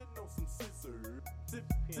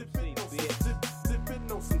Sipping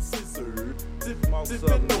on some scissor. Dipping on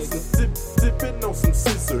some scissor. Dipping on some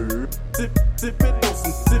scissor. Dipping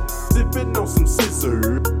on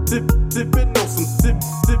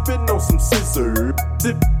some scissor.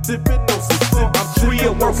 I'm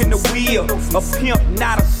real, working the wheel. A pimp,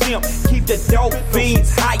 not a simp. Keep the dope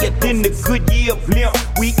fiends higher than the Goodyear blimp.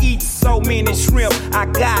 We eat so many shrimp. I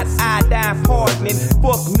got iodine hardening.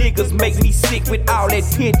 Fuck niggas make me sick with all that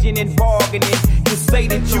pinching and bargaining. You say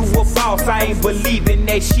that you a boss, I ain't believing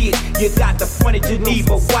that shit. You got the funny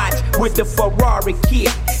Geneva watch with the Ferrari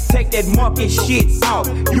kit. Take that monkey shit off,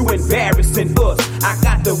 you embarrassing us. I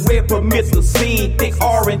got the red promethazine, thick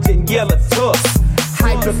orange and yellow tusk.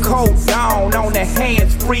 Hydrocodone on the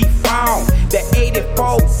hands-free phone. The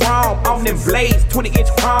 84 chrome on them blades, 20-inch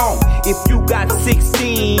chrome. If you got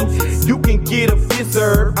 16, you can get a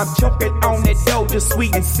Bizzard. I'm choking on that Doja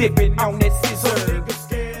sweet and sipping on that scissor.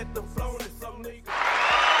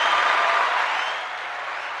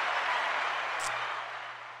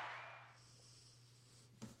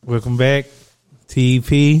 Welcome back,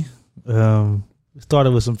 TEP.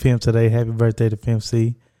 Started with some Pimp today. Happy birthday to Pimp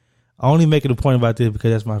C. I only make it a point about this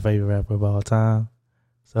because that's my favorite rapper of all time.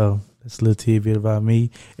 So that's a little tidbit about me.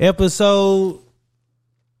 Episode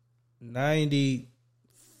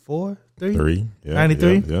 94? 3?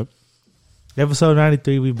 93? Yep. Episode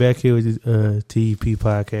 93. We back here with the TEP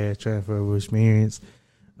podcast, Transferable Experience.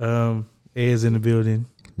 Ed's in the building.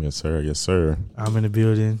 Yes, sir. Yes, sir. I'm in the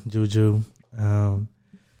building. Juju.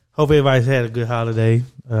 Hope everybody's had a good holiday.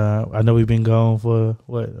 I know we've been gone for,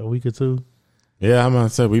 a week or two? Yeah, I'm going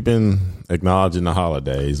to say we've been acknowledging the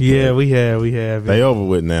holidays. Yeah, we have. They over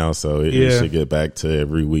with now, so it should get back to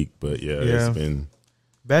every week. But, it's been...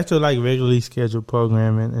 Back to, regularly scheduled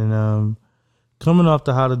programming. And coming off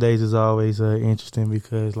the holidays is always interesting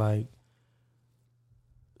because,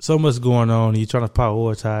 so much going on. And you're trying to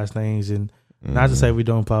prioritize things. And not to say we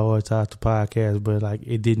don't prioritize the podcast, but,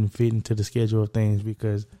 it didn't fit into the schedule of things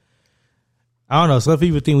because... I don't know. Some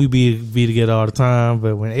people think we be together all the time,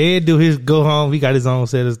 but when Ed do his go home, he got his own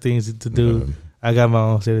set of things to do. I got my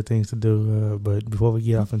own set of things to do. But before we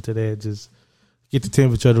get off into that, just get the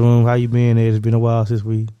temperature of the room. How you been, Ed? It's been a while since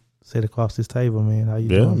we sat across this table, man. How you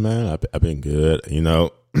doing? Yeah, man. I've been good. I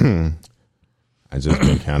just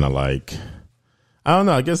been kind of I don't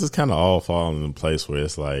know. I guess it's kind of all falling in place where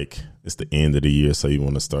it's it's the end of the year, so you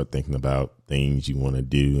want to start thinking about things you want to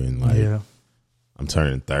do and I'm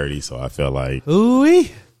turning 30, so I feel like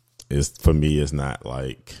for me, it's not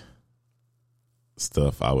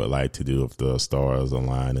stuff I would like to do if the stars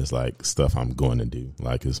align. It's stuff I'm going to do.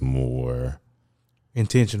 It's more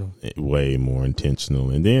intentional, way more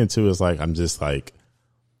intentional. And then too, it's I'm just I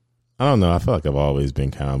don't know. I feel like I've always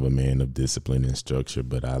been kind of a man of discipline and structure,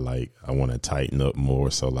 but I want to tighten up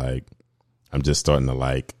more. So I'm just starting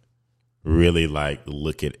to really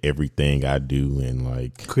look at everything I do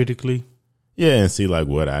and critically. Yeah, and see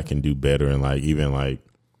what I can do better, and even with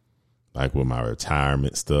my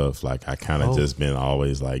retirement stuff, I kind of just been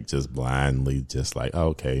always just blindly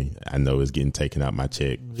okay, I know it's getting taken out my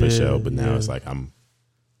check for sure, but now it's I'm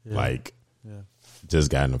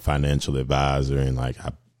just got a financial advisor, and I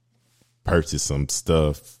purchased some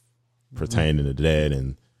stuff pertaining to that,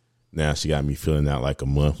 and now she got me filling out a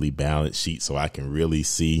monthly balance sheet so I can really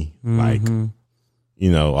see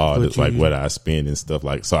all this, what I spend and stuff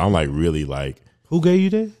so I'm really Who gave you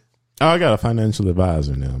that? Oh, I got a financial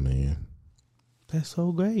advisor now, man. That's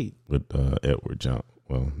so great. With Edward Jump.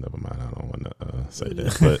 Well, never mind. I don't want to say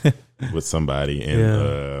that, but with somebody,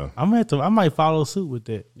 and I might follow suit with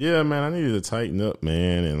that. Yeah, man. I needed to tighten up,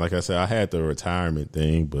 man. And like I said, I had the retirement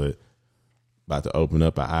thing, but about to open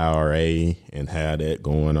up an IRA and have that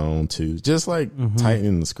going on too. Just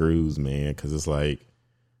tightening the screws, man, because it's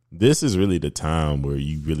this is really the time where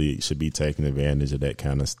you really should be taking advantage of that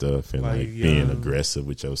kind of stuff and being aggressive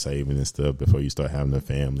with your saving and stuff before you start having a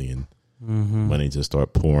family and money just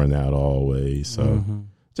start pouring out always. So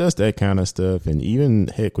just that kind of stuff. And even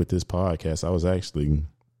heck with this podcast, I was actually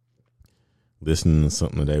listening to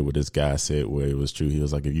something today where this guy said where it was true. He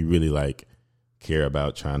was if you really care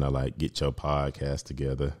about trying to get your podcast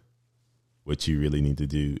together, what you really need to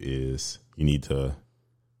do is you need to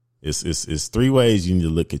It's 3 ways you need to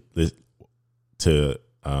look at this to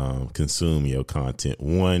consume your content.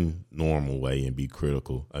 One, normal way and be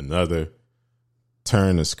critical. Another,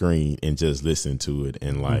 turn the screen and just listen to it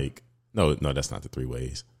and no, that's not the 3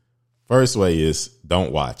 ways. First way is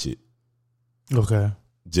don't watch it. Okay.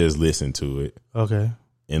 Just listen to it. Okay.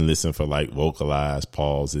 And listen for vocalized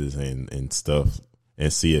pauses and stuff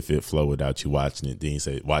and see if it flow without you watching it. Then you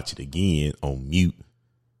say watch it again on mute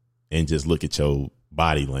and just look at your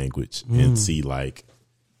body language and see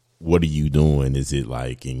what are you doing? Is it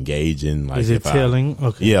like engaging? Like, Is it if telling?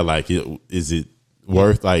 Okay. Yeah, like is it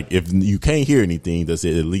worth, like, if you can't hear anything, does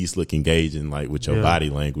it at least look engaging, like with your body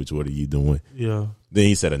language? What are you doing? Yeah. Then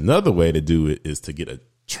he said another way to do it is to get a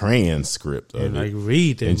transcript of And it like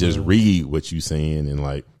read that and just mug. read what you saying and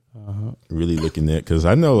like really looking at, because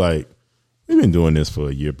I know like we've been doing this for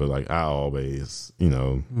a year, but like I always, you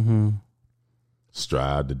know,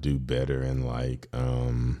 strive to do better and like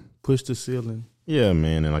push the ceiling. yeah,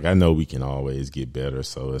 man, and like I know we can always get better,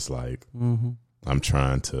 so it's like I'm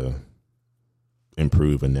trying to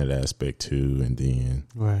improve in that aspect too, and then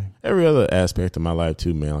Right. every other aspect of my life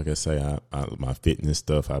too, man. Like I say, I my fitness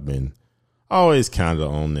stuff, I've been always kind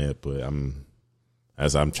of on that, but I'm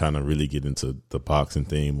trying to really get into the boxing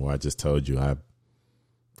thing, where I just told you I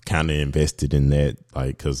kind of invested in that,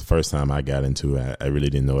 like, because the first time I got into it, I really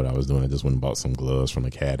didn't know what I was doing. I just went and bought some gloves from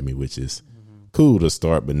Academy, which is cool to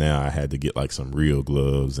start, but now I had to get like some real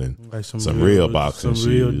gloves and Like some real boxing some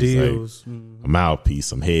real shoes, deals. like a mouthpiece,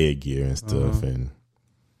 some headgear and stuff, and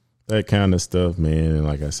that kind of stuff, man. And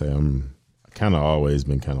like I say, I kind of always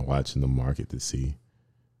been kind of watching the market to see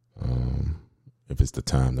if it's the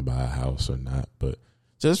time to buy a house or not, but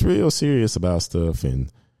just real serious about stuff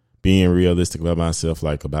and being realistic about myself,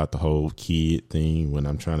 like about the whole kid thing when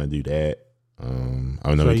I'm trying to do that. I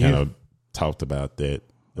know So we kind of talked about that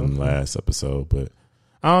in the last episode, but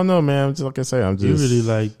I don't know, man. Just like I say, I'm You just really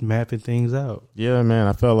like mapping things out. yeah, man.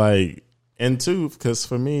 I felt like, and two, because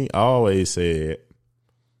for me, I always said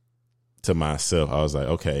to myself, I was like,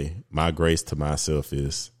 okay, my grace to myself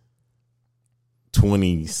is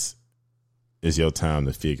 20s is your time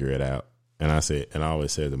to figure it out. And I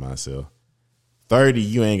always said to myself, 30,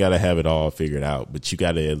 you ain't got to have it all figured out, but you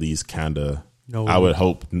got to at least kind of, No. I would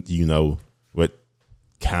hope, you know, what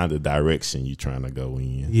kind of direction you trying to go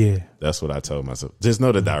in. Yeah. That's what I told myself. Just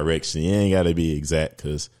know the direction. You ain't got to be exact,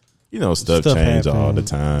 because, you know, stuff Stuff change all happen. the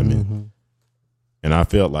time. And I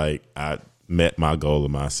felt like I met my goal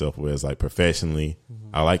of myself, whereas like professionally,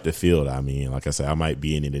 I like the field I'm in. Like I said, I might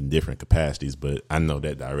be in it in different capacities, but I know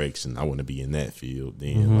that direction. I want to be in that field.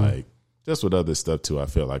 Then like just with other stuff too, I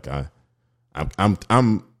feel like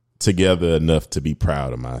I'm together enough to be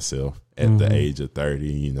proud of myself at the age of 30,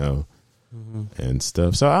 you know, and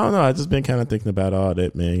stuff. So I don't know. I just been kind of thinking about all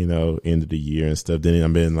that, man, you know, end of the year and stuff. Then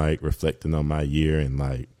I've been like reflecting on my year and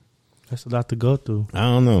like, That's a lot to go through. I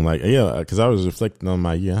don't know, like, yeah, because I was reflecting on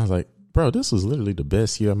my year. I was like, bro, this was literally the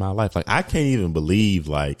best year of my life. Like, I can't even believe,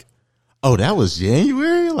 like, oh, that was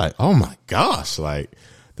January? Like, oh my gosh, like,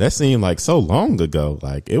 that seemed like so long ago.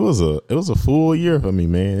 Like, it was a full year for me,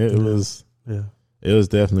 man. It was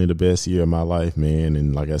definitely the best year of my life, man.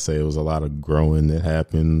 And like I say, it was a lot of growing that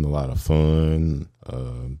happened, a lot of fun.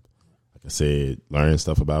 Like I said, learning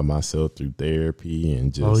stuff about myself through therapy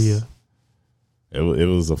and just, It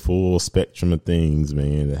was a full spectrum of things,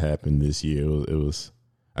 man, that happened this year. It was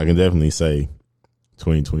I can definitely say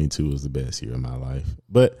 2022 was the best year of my life.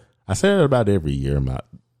 But I say that about every year of my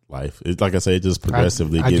life. It's like I say, it just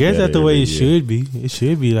progressively I gets guess better that's the way every it year. should be. It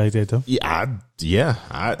should be like that, though. Yeah,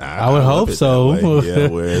 I would love hope it that so. way. Yeah,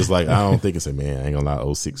 whereas like I don't think it's a man. I ain't gonna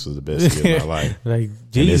lie, 06 was the best year of my life. Like,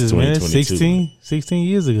 it's Jesus, man, 2022. 16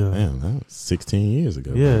 years ago. Damn, that was 16 years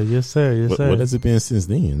ago. Yeah, man. yes, sir. Yes, sir. What has it been since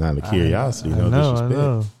then? Out of curiosity, I no know, disrespect. I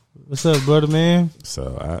know. What's up, brother, man?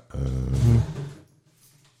 So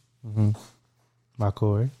My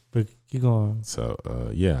Corey. But keep going. So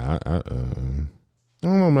yeah, I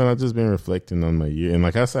don't know, man. I've just been reflecting on my year, and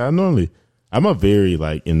like I said, I'm a very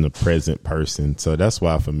like in the present person, so that's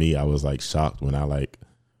why for me I was like shocked when I like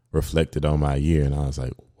reflected on my year, and I was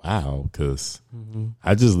like, wow, because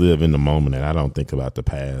I just live in the moment and I don't think about the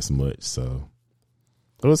past much. So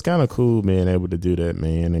it was kind of cool, man, able to do that,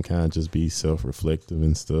 man, and kind of just be self-reflective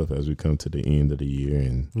and stuff as we come to the end of the year.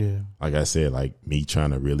 And like I said, like me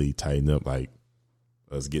trying to really tighten up, like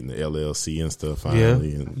us getting the LLC and stuff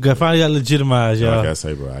finally. And Finally got legitimized, y'all. like I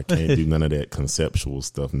say, bro, I can't do none of that conceptual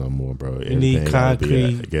stuff no more, bro. You need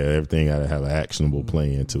concrete. Everything got to have an actionable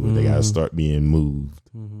plan to it. They got to start being moved.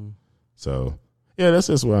 So, yeah, that's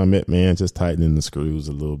just where I'm at, man. Just tightening the screws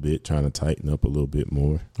a little bit, trying to tighten up a little bit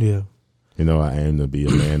more. Yeah. You know, I aim to be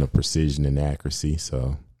a man of precision and accuracy,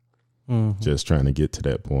 so just trying to get to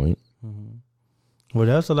that point. Well,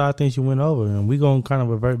 that's a lot of things you went over, and we're going to kind of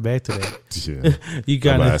revert back to that. Yeah. You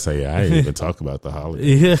kind I of say I ain't even talk about the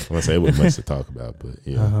holidays. Yeah. I'm gonna say it wasn't much to talk about, but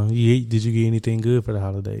yeah. Did you get anything good for the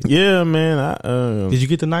holidays? Yeah, man. Did you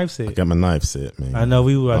get the knife set? I got my knife set, man. I know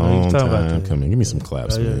you were talking about that. Coming. Give me some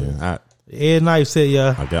claps, Oh, yeah. man. Knife set,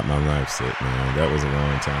 y'all. I got my knife set, man. That was a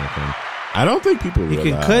long time coming. I don't think people You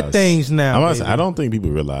realize. can cut things now. I'm gonna say, baby. I don't think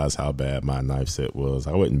people realize how bad my knife set was.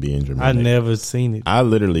 I wasn't being I dramatic. never seen it. I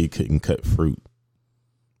literally couldn't cut fruit,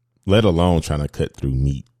 let alone trying to cut through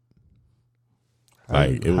meat.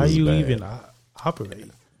 Like, it how was you bad. even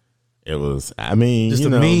operate? It was. I mean, Just you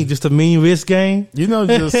a know, mean wrist game. You know,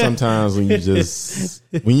 just sometimes when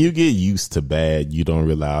you get used to bad, you don't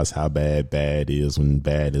realize how bad is when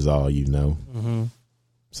bad is all you know. Mm-hmm.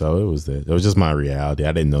 So it was that. It was just my reality.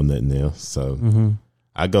 I didn't know nothing else. So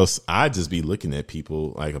I just be looking at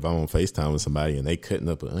people, like if I'm on FaceTime with somebody and they cutting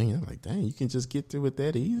up an onion, I'm like, dang, you can just get through with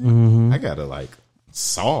that easy. I gotta like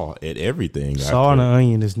saw at everything. Sawing an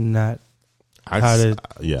onion is not.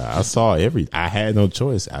 I saw I had no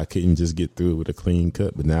choice. I couldn't just get through it with a clean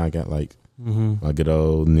cut. But now I got like my good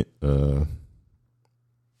old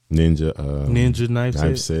Ninja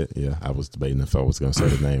knife set. Yeah, I was debating if I was going to say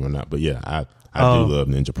the name or not. But yeah, I do love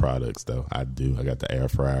Ninja products though. I do. I got the air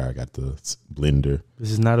fryer. I got the blender.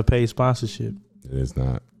 This is not a paid sponsorship. It is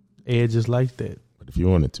not. Ed just like that. But if you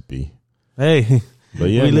want it to be, hey,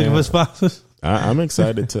 but yeah, we looking man, for sponsors. I'm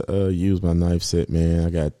excited to use my knife set, man.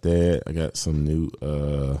 I got that. I got some new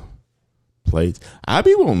plates. I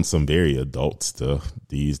be wanting some very adult stuff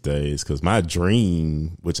these days because my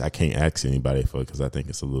dream, which I can't ask anybody for because I think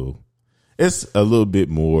it's a little bit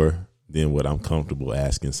more than what I'm comfortable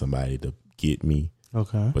asking somebody to get me.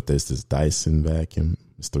 Okay. But there's this Dyson vacuum.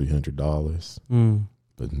 It's $300.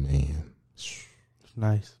 But man,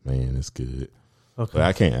 nice. Man, it's good. Okay. But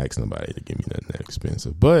I can't ask nobody to give me nothing that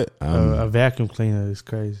expensive. But a vacuum cleaner is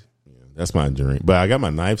crazy. Yeah, that's my dream. But I got my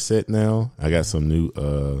knife set now. I got some new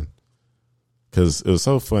because it was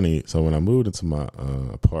so funny. So when I moved into my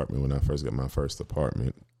apartment, when I first got my first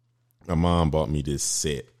apartment, my mom bought me this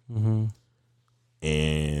set,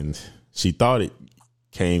 and she thought it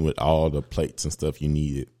came with all the plates and stuff you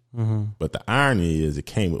needed. But the irony is, it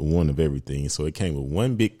came with one of everything. So it came with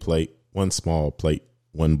one big plate, one small plate,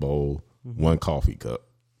 one bowl, one coffee cup,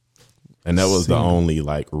 and that was the only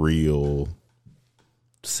like real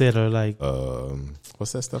set or like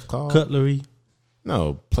what's that stuff called? Cutlery.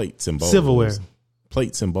 No, plates and bowls. Silverware.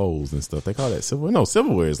 Plates and bowls and stuff. They call that silverware. No,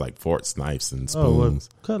 silverware is like forks, knives, and spoons. Oh, well,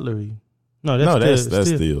 cutlery. No, that's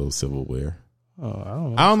still silverware. Oh, I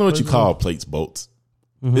don't know. I don't know what you call plates, bolts.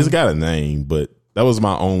 It's got a name, but that was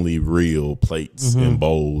my only real plates and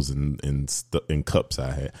bowls and cups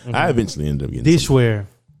I had. I eventually ended up getting dishware.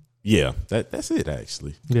 Yeah, that's it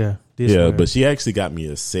actually. Yeah, dishware. Yeah, but she actually got me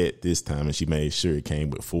a set this time, and she made sure it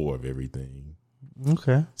came with 4 of everything.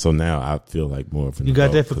 Okay. So now I feel like more of an You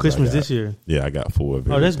got adult that for Christmas this year? Yeah, I got 4 of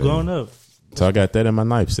everything. Oh, that's grown up. So I got that in my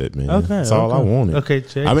knife set, man. Okay, That's all I wanted. Okay,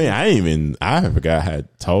 check. I mean, I forgot I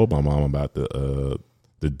had told my mom about the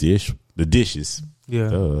dishes.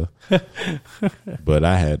 Yeah. But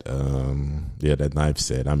I had that knife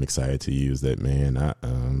set. I'm excited to use that, man.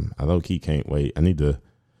 I low key can't wait. I need to.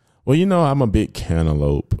 Well, I'm a big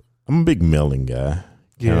cantaloupe. I'm a big melon guy.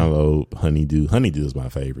 Cantaloupe, honeydew. Honeydew is my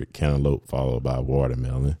favorite. Cantaloupe followed by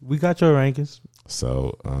watermelon. We got your rankings.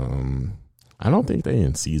 So I don't think they're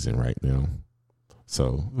in season right now.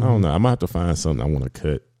 So I don't know. I might have to find something I want to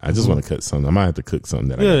cut. I just want to cut something. I might have to cook something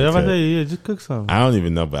that just cook something. I don't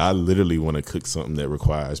even know, but I literally want to cook something that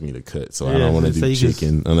requires me to cut. So I don't want to do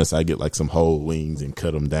chicken unless I get like some whole wings and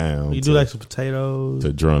cut them down. You do like some potatoes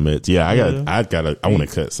to drumettes. Yeah, I want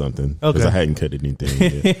to cut something because I hadn't cut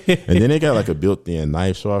anything yet. And then they got like a built-in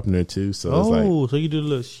knife sharpener too. So it's like, so you do the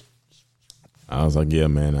little. I was like, yeah,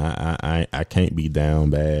 man, I can't be down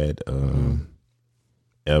bad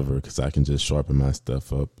ever because I can just sharpen my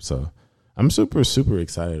stuff up. So I'm super, super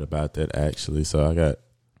excited about that actually. So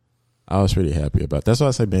I was really happy about that. That's why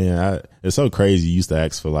I said, man, it's so crazy. You used to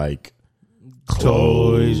ask for like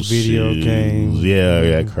clothes, toys, video games.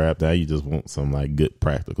 Yeah, crap. Now you just want some like good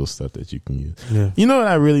practical stuff that you can use. Yeah. You know what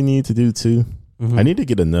I really need to do too? I need to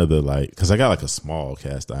get another because I got like a small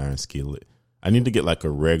cast iron skillet. I need to get like a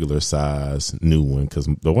regular size new one because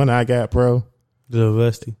the one I got, bro, the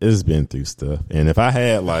rusty. It's been through stuff. And if I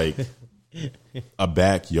had like a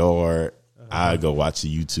backyard, I'd go watch a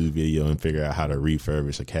YouTube video and figure out how to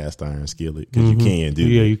refurbish a cast iron skillet because you can do that.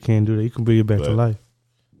 Yeah, you can do that. You can bring it back to life.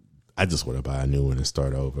 I just want to buy a new one and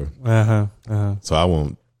start over. So I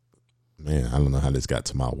won't, man, I don't know how this got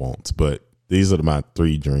to my wants, but these are my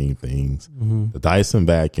 3 dream things. The Dyson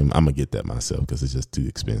vacuum, I'm going to get that myself because it's just too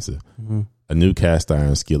expensive. A new cast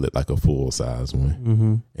iron skillet, like a full size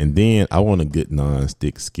one. And then I want a good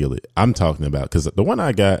non-stick skillet. I'm talking about, because the one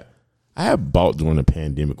I got, I have bought during the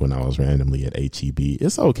pandemic when I was randomly at HEB.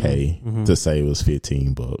 It's okay to say it was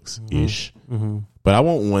 $15 ish. But I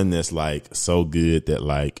want one that's like so good that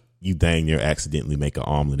like you dang near accidentally make an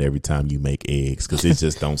omelet every time you make eggs because it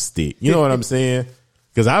just don't stick. You know what I'm saying?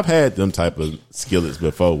 Because I've had them type of skillets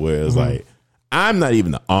before where it's like, I'm not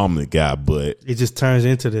even the omelet guy, but it just turns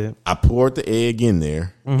into that. I poured the egg in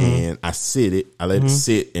there and I sit it. I let it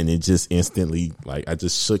sit, and it just instantly, like, I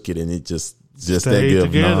just shook it, and it just that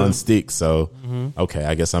give non-stick. So, okay,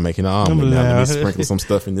 I guess I'm making an omelet now. Let me sprinkle some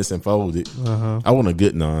stuff in this and fold it. I want a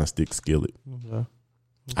good non-stick skillet.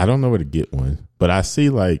 I don't know where to get one, but I see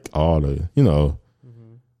like all the, you know,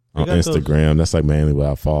 on Instagram. That's like mainly what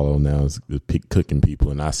I follow now is cooking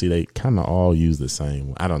people, and I see they kind of all use the same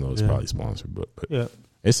one. I don't know. It's probably sponsored, but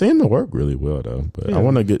it seemed to work really well though. But I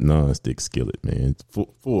want a good non-stick skillet, man. It's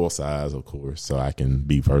full size, of course, so I can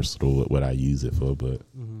be versatile with what I use it for. But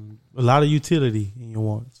a lot of utility in your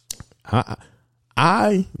wants.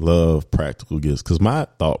 I love practical gifts because my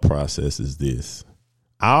thought process is this: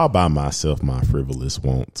 I'll buy myself my frivolous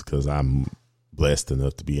wants because I'm blessed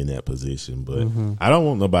enough to be in that position, but I don't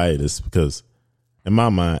want nobody to, because in my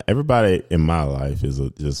mind, everybody in my life is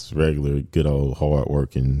just regular, good old,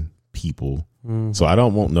 hardworking people. So I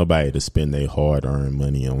don't want nobody to spend their hard-earned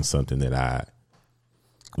money on something that I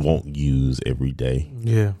won't use every day.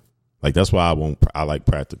 Yeah, like that's why I like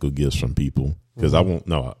practical gifts from people because I won't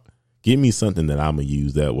give me something that I'm gonna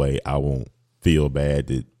use. That way, I won't feel bad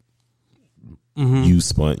that you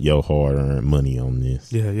spent your hard-earned money on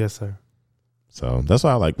this. Yeah, yes, sir. So that's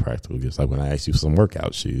why I like practical gifts. Like when I asked you for some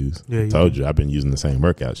workout shoes, I told you I've been using the same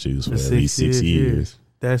workout shoes for at least 6 years.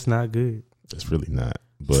 That's not good. It's really not.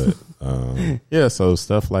 But yeah, so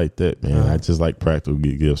stuff like that, man. I just like practical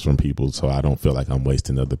gifts from people so I don't feel like I'm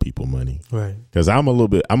wasting other people's money. Right. Because I'm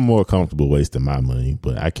more comfortable wasting my money,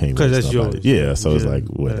 but I can't waste that's yours. Yeah, so it's like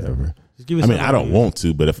whatever. I mean, I don't want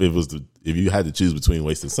to, but if you had to choose between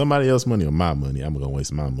wasting somebody else's money or my money, I'm gonna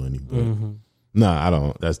waste my money. But nah, I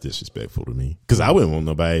don't. That's disrespectful to me because I wouldn't want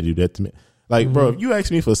nobody to do that to me. Like, bro, if you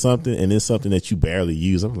ask me for something and it's something that you barely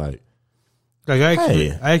use, I'm like I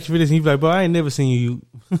asked you for this, and you be like, bro, I ain't never seen you.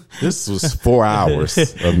 This was 4 hours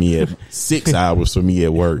of me 6 hours for me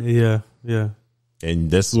at work. Yeah.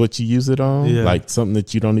 And this is what you use it on? Yeah. Like something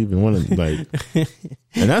that you don't even want to like.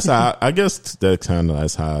 And that's how I guess that's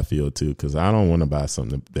how I feel too, because I don't want to buy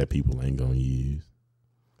something that people ain't gonna use.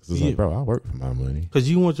 It's like, bro, I work for my money. Because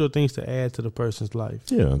you want your things to add to the person's life.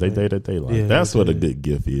 Yeah, they day-to-day life. Yeah, that's what a good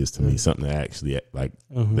gift is to me. Something that actually like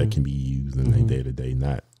that can be used in their day-to-day,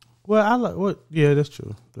 not. Well, I like what. Yeah, that's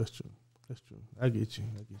true. I get you.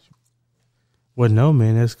 Well, no,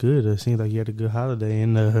 man, that's good. It seems like you had a good holiday,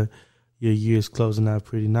 and your year's closing out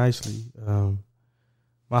pretty nicely.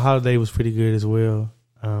 My holiday was pretty good as well.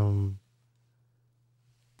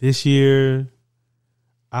 This year,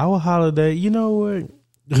 our holiday, you know what?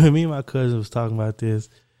 Me and my cousin was talking about this.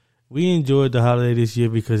 We enjoyed the holiday this year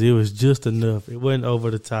because it was just enough. It wasn't over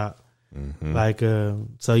the top. Like,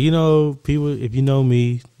 so, you know, people, if you know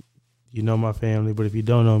me, you know my family, but if you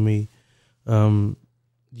don't know me,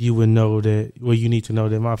 you would know that, well, you need to know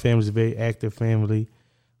that my family is a very active family.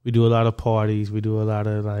 We do a lot of parties. We do a lot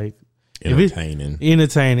of like entertaining.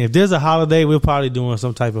 If there's a holiday, we're probably doing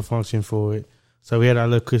some type of function for it. So we had our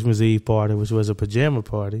little Christmas Eve party, which was a pajama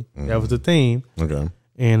party. That was the theme. Okay.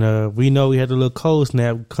 And we know we had a little cold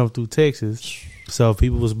snap come through Texas. So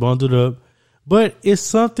people was bundled up. But it's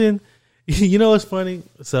something, you know what's funny?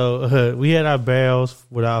 So we had our barrels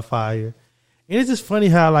with our fire. And it's just funny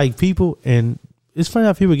how like people, and it's funny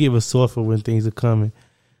how people get resourceful when things are coming.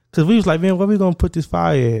 Because we was like, man, where we going to put this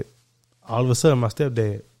fire at? All of a sudden, my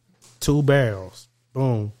stepdad, 2 barrels.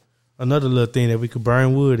 Boom. Another little thing that we could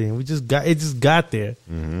burn wood in. It just got there.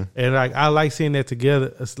 And like I like seeing that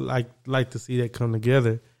together. It's like to see that come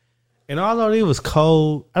together. And although it was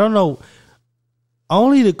cold, I don't know,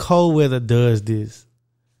 only the cold weather does this.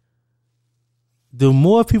 The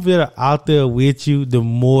more people that are out there with you, the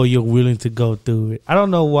more you're willing to go through it. I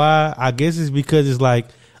don't know why. I guess it's because it's like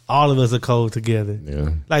all of us are cold together. Yeah.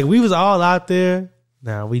 Like we was all out there.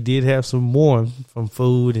 Now we did have some warmth from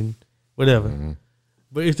food and whatever.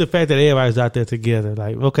 But it's the fact that everybody's out there together.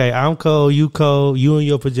 Like, okay, I'm cold, you in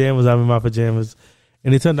your pajamas, I'm in my pajamas.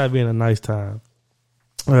 And it turned out being a nice time.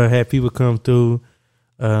 Had people come through,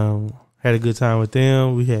 had a good time with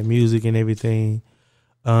them. We had music and everything.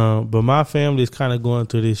 But my family is kind of going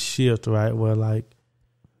through this shift, right? Where like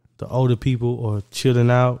the older people are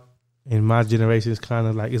chilling out, and my generation is kind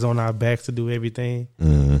of like it's on our backs to do everything.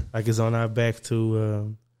 Like it's on our backs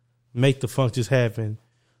to make the functions happen.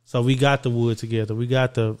 So we got the wood together. We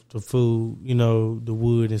got the food, you know, the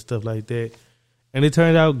wood and stuff like that. And it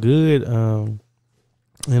turned out good. And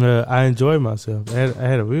I enjoyed myself. I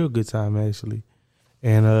had a real good time actually.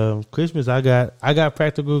 And Christmas I got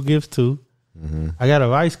practical gifts too. I got a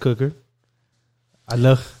rice cooker. I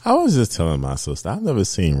was just telling my sister, I've never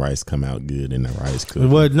seen rice come out good in a rice cooker.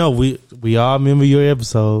 Well, no, we all remember your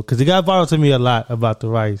episode because it got brought up to me a lot about the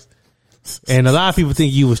rice, and a lot of people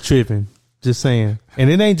think you was tripping. Just saying, and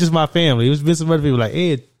it ain't just my family. It was been some other people like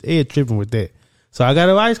Ed tripping with that. So I got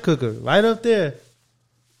a rice cooker right up there,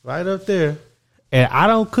 and I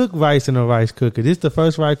don't cook rice in a rice cooker. This is the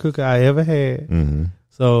first rice cooker I ever had. Mm-hmm.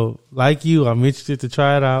 So, like you, I'm interested to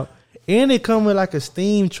try it out, and it come with like a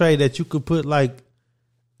steam tray that you could put like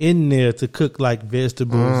in there to cook like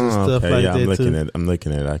vegetables and stuff like that. I'm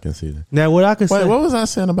looking at it. I can see that. Now, what I can say? What was I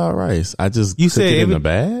saying about rice? I just you cook said it in the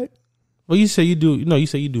bag. Well, you say you do. No, you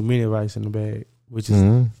say you do mini rice in the bag, which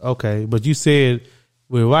is okay. But you said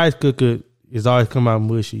with rice cooker, it's always come out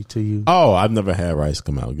mushy to you. Oh, I've never had rice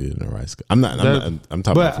come out good in a rice cooker. I'm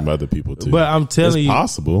talking about from other people too. But I'm telling you, it's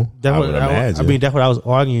possible. I would imagine. I mean, that's what I was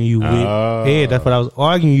arguing you with. Yeah, that's what I was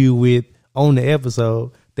arguing you with on the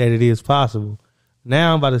episode, that it is possible.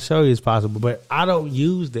 Now I'm about to show you it's possible, but I don't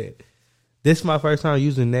use that. This is my first time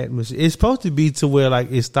using that machine. It's supposed to be to where like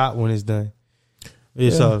it stops when it's done.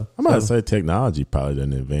 Yeah. I'm about to say technology probably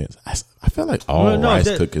doesn't advance. I feel like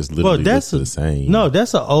rice cookers literally look the same. No,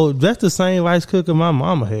 that's the same rice cooker my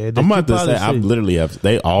mama had. I'm about to say I literally have.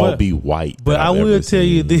 They all be white. But I will tell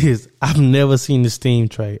you this: I've never seen the steam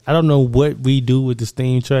tray. I don't know what we do with the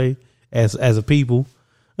steam tray as a people,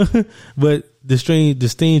 but the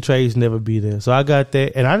steam trays never be there. So I got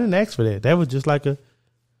that, and I didn't ask for that. That was just like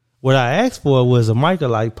what I asked for was a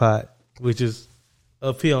Microlite pot, which is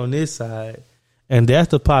up here on this side. And that's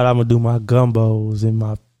the pot I'm gonna do my gumbos and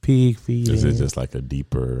my pig feed. Is it just like a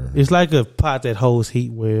deeper? It's like a pot that holds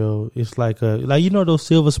heat well. It's like those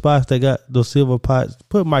silver spots that got those silver pots.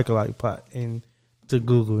 Put Microlite pot into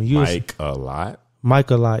Google. Microlite,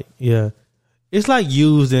 yeah. It's like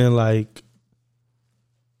used in like.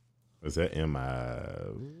 Is that MICHILITE?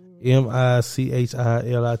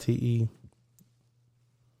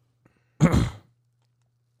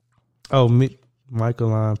 Oh,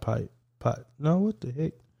 Microline pipe. Pot. No, what the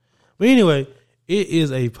heck? But anyway, it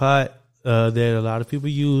is a pot that a lot of people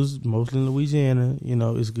use, mostly in Louisiana. You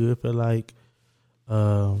know, it's good for like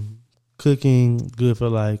cooking, good for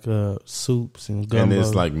like soups and gumbo. And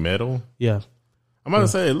it's like metal? Yeah. I'm about to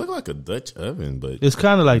say it looked like a Dutch oven, but it's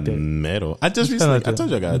kind of like that. Metal. I just recently I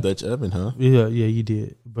told you I got a Dutch oven, huh? Yeah, you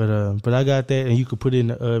did. But I got that, and you could put it in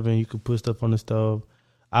the oven. You could put stuff on the stove.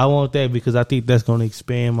 I want that because I think that's going to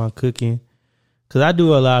expand my cooking. Because I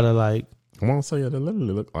do a lot of like. I want to say it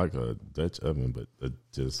literally look like a Dutch oven, but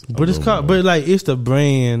just. But it's called, but like it's the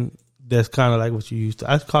brand that's kind of like what you used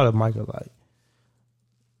to. I call it Microlite.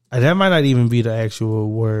 That might not even be the actual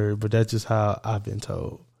word, but that's just how I've been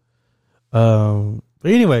told. But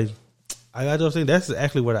anyway, I got those things. That's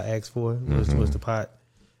actually what I asked for was the pot,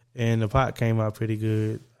 and the pot came out pretty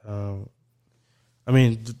good. I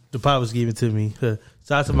mean, the pot was given to me. Shout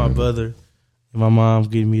out to my brother and my mom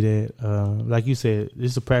getting me that. Like you said,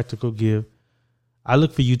 it's a practical gift. I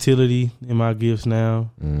look for utility in my gifts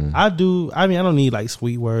now. I do. I mean, I don't need like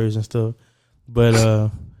sweet words and stuff,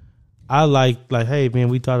 but I like, hey man,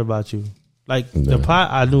 we thought about you. Like the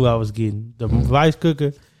pot, I knew I was getting. The rice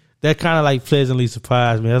cooker, that kind of like pleasantly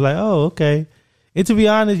surprised me. I was like, oh, okay. And to be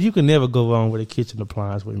honest, you can never go wrong with a kitchen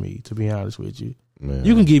appliance with me, to be honest with you. Man.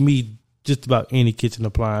 You can give me just about any kitchen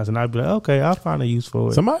appliance, and I'd be like, okay, I'll find a use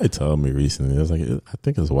for it. Somebody told me recently, it was like, I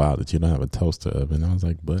think it's wild that you don't have a toaster oven. I was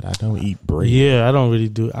like, but I don't eat bread. Yeah, I don't really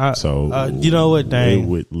do. You know what, dang. It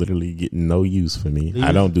would literally get no use for me.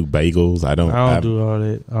 I don't do bagels. I don't do all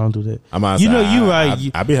that. I don't do that. I'm outside. You know, you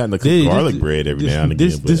right. I be having to cook garlic bread every now and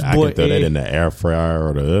again, but I can throw that in the air fryer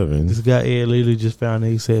or the oven. This guy Ed literally just found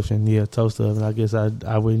the exception. Yeah, toaster oven. I guess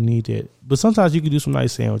I wouldn't need that. But sometimes you can do some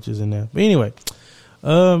nice sandwiches in there. But anyway,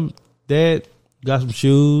 that. Got some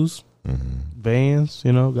shoes, Vans,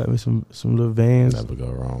 got me some little Vans. Never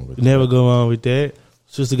go wrong with that.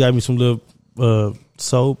 Sister got me some little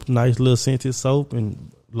soap, nice little scented soap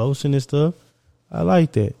and lotion and stuff. I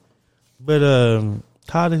like that. But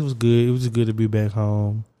holidays was good. It was just good to be back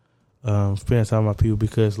home, spending time with my people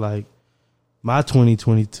because like my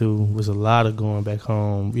 2022 was a lot of going back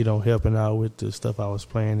home, helping out with the stuff I was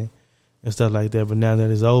planning and stuff like that. But now that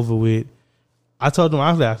it's over with, I told them,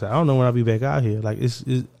 I said, I don't know when I'll be back out here. Like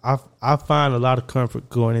I find a lot of comfort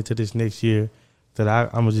going into this next year that I'm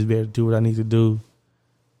gonna just be able to do what I need to do.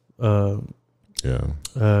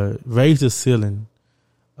 Raise the ceiling,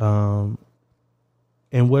 and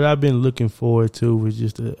what I've been looking forward to was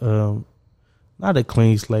just not a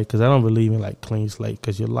clean slate because I don't believe in like clean slate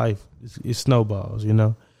because your life it snowballs,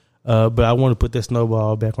 But I want to put that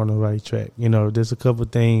snowball back on the right track. There's a couple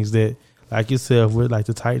of things that like yourself would like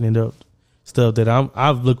to tighten it up. stuff that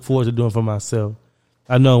I've looked forward to doing for myself.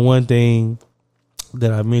 I know one thing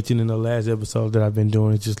that I mentioned in the last episode that I've been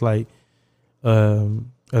doing is just like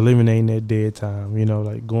eliminating that dead time, you know,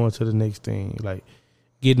 like going to the next thing, like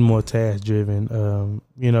getting more task driven,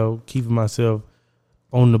 you know, keeping myself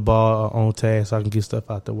on the ball or on task so I can get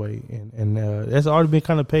stuff out the way. And that's already been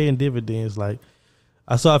kind of paying dividends. Like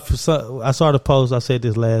I saw the post, I said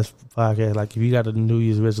this last podcast, like if you got a New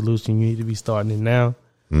Year's resolution, you need to be starting it now.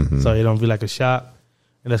 So it don't be like a shock.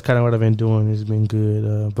 And that's kind of what I've been doing. It's been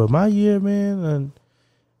good. But my year, man,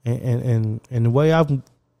 and the way I'm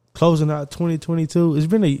closing out 2022, it's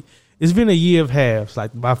been a year of halves.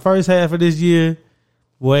 Like my first half of this year,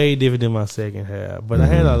 way different than my second half. But I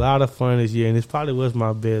had a lot of fun this year, and this probably was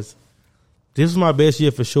my best. This was my best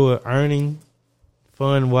year for sure, earning,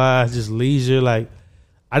 fun-wise, just leisure. Like,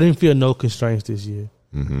 I didn't feel no constraints this year.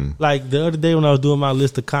 Like, the other day when I was doing my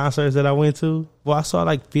list of concerts that I went to, well, I saw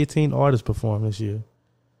like 15 artists perform this year.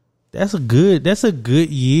 That's a good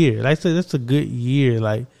year. Like I said, that's a good year.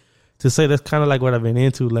 Like, to say that's kind of like what I've been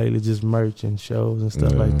into lately, just merch and shows and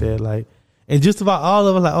stuff like that. Like, and just about all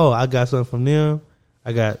of us, like, oh, I got something from them.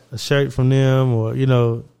 I got a shirt from them, or you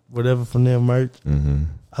know, whatever from them merch.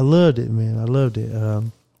 I loved it, man. I loved it.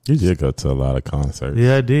 You did go to a lot of concerts.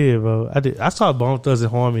 Yeah, I did, bro. I did. I saw Bone Thugs and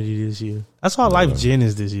Harmony this year. I saw Life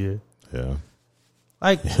Jennings this year. Yeah,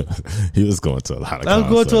 like he was going to a lot of. I was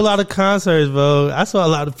going to a lot of concerts, bro. I saw a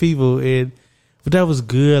lot of people, but that was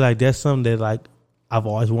good. Like that's something that like I've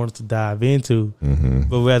always wanted to dive into,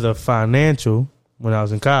 but whether financial when I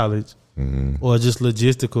was in college. Or just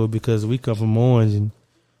logistical because we come from Orange and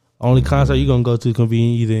only concert you're gonna go to can be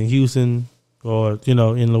either in Houston or you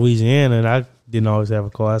know in Louisiana, and I didn't always have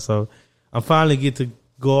a car, so I finally get to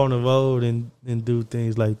go on the road and do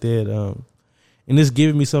things like that. And it's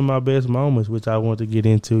giving me some of my best moments, which I want to get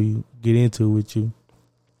into with you.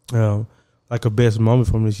 Like a best moment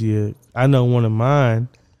from this year. I know one of mine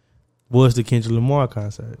was the Kendrick Lamar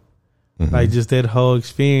concert. Like just that whole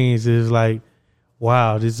experience is like.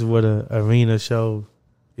 Wow, this is what an arena show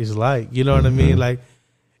is like. You know what I mean? Like,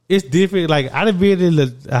 it's different. Like, I done been in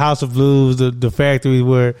the House of Blues, the factory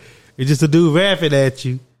where it's just a dude rapping at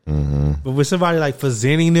you. But with somebody, like,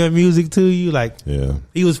 presenting their music to you, like,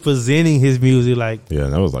 he was presenting his music, like. Yeah,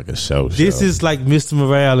 that was like a show. This is like Mr.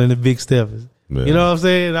 Morale and the Big Steppers. Yeah. You know what I'm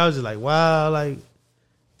saying? I was just like, wow, like,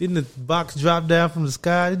 didn't the box drop down from the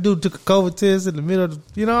sky? The dude took a COVID test in the middle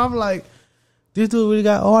of the, you know, I'm like, this dude really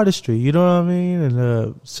got artistry, you know what I mean?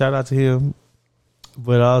 And shout out to him.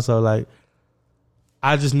 But also, like,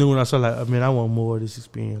 I just knew when I saw, like, man, I want more of this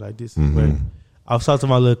experience. Like, this is great. I was talking to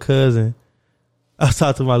my little cousin. Because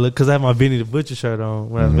I had my Benny the Butcher shirt on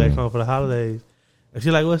when I was back home for the holidays. And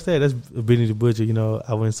she's like, what's that? That's Benny the Butcher. You know,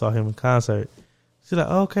 I went and saw him in concert. She's like,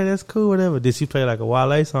 oh, okay, that's cool, whatever. Did she play, like, a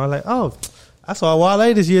Wale song? I'm like, oh, I saw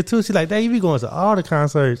Wale this year, too. She's like, dang, you be going to all the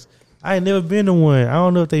concerts. I ain't never been to one. I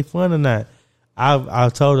don't know if they fun or not. I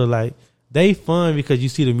told her, like, they fun because you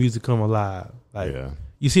see the music come alive. Like,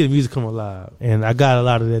 you see the music come alive. And I got a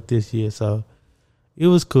lot of that this year, so it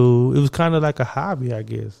was cool. It was kind of like a hobby, I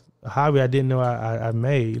guess. A hobby I didn't know I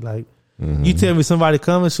made. Like, you tell me somebody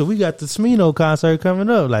coming, so we got the Smino concert coming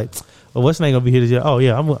up. Like, well, what's name going to be here this year? Oh,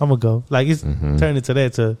 yeah, I'm going to go. Like, it's turned into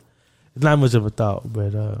that. It's not much of a thought,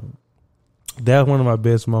 but that was one of my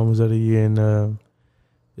best moments of the year. And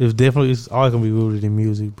it's always going to be rooted in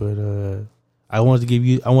music, but I want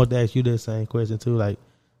to ask you that same question too. Like,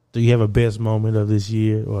 do you have a best moment of this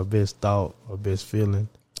year, or a best thought, or best feeling?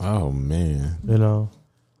 Oh man, you know,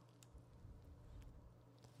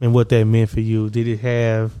 and what that meant for you. Did it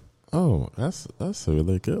have? Oh, that's a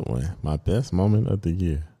really good one. My best moment of the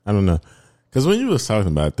year. I don't know, because when you was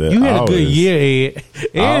talking about that, you had a good year, Ed.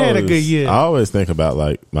 Ed had a good year. I always think about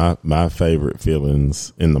like my favorite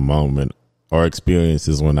feelings in the moment or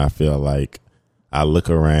experiences when I feel like I look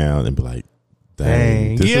around and be like,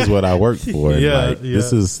 dang, this is what I worked for. And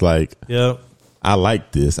this is like, I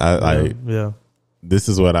like this. This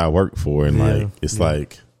is what I worked for. And like, it's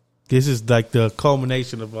like, this is like the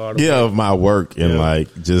culmination of all of my work and like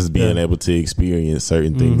just being able to experience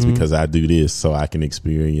certain things because I do this so I can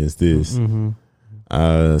experience this.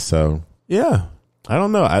 So yeah, I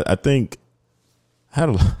don't know. I think I had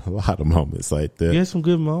a lot of moments like that. You had some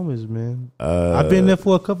good moments, man. I've been there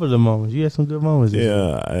for a couple of the moments. You had some good moments.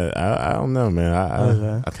 I don't know,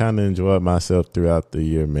 man. I kind of enjoyed myself throughout the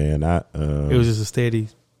year, man. It was just a steady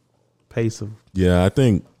pace of. I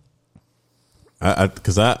think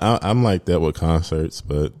because I'm like that with concerts,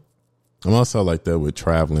 but I'm also like that with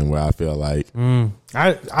traveling, where I feel like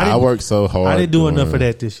I didn't worked so hard. I didn't do enough of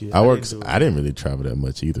that this year. I didn't really travel that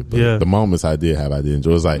much either, but Yeah. the moments I did have, I did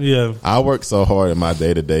enjoy. It was like, Yeah. I work so hard in my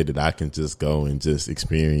day to day that I can just go and just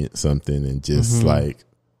experience something and just like,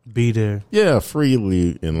 be there. yeah,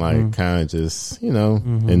 freely and like kind of just,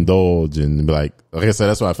 indulge and be like I said,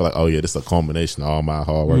 that's why I feel like, oh yeah, this is a culmination of all my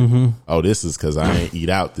hard work. Oh, this is because I ain't eat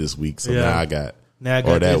out this week, so Yeah. now I got. Now I Or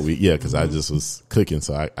got that this. week, yeah, because I just was cooking,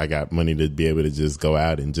 so I got money to be able to just go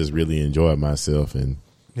out and just really enjoy myself and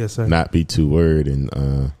Yes, sir. not be too worried. And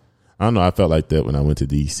I don't know, I felt like that when I went to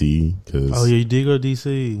DC because Oh yeah, you did go to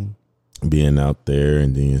DC. being out there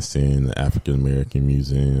and then seeing the African American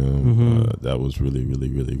Museum, that was really, really,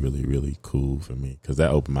 really, really, really cool for me because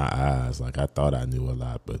that opened my eyes. Like I thought I knew a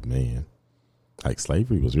lot, but man, like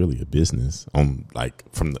slavery was really a business. On like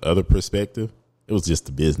from the other perspective, it was just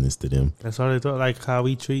a business to them. That's all they thought. Like how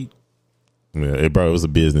we treat. Yeah, it was a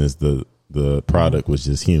business. The product was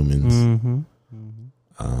just humans.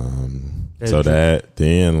 So that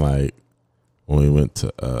then like when we went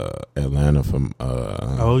to Atlanta for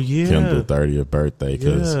Oh yeah. Kendall's 30th birthday,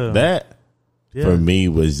 because Yeah. that Yeah. for me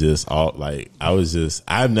was just all like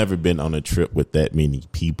I've never been on a trip with that many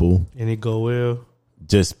people. And it go well.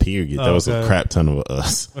 Just period. There was a Okay. crap ton of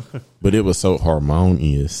us, but it was so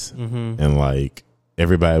harmonious and like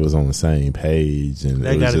everybody was on the same page, and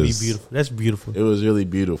That it was gotta be just- beautiful. That's beautiful. It was really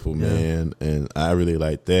beautiful, man, and I really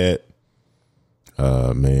liked that.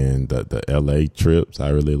 Man, the LA trips, I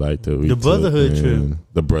really liked it. The brotherhood trip.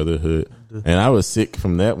 The brotherhood, and I was sick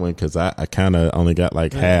from that one because I kind of only got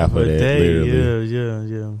like half of But that. they- Literally,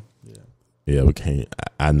 yeah. yeah, we can't.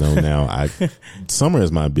 I know now. Summer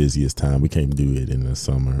is my busiest time. We can't do it in the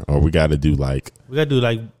summer, or we got to do like We gotta do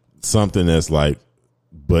like something that's like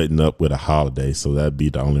button up with a holiday. So that'd be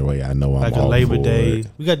the only way I know I'm a off Labor for Day. it.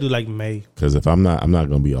 We gotta do like May. Because if I'm not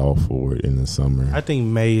gonna be all for it in the summer. I think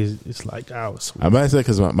May is it's like ours. I might say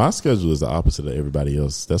because my schedule is the opposite of everybody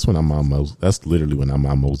else. That's when that's literally when I'm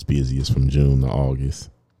my most busiest, from June to August.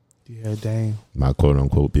 Yeah, dang. My quote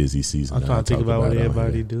unquote busy season. I'm that trying I to think talk about what on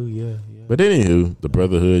everybody here. do. Yeah. But anywho, the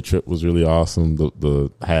brotherhood trip was really awesome. The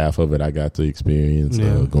half of it I got to experience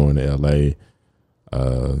going to LA.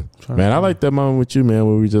 Man, I like that moment with you, man,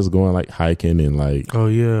 where we just going like hiking and like Oh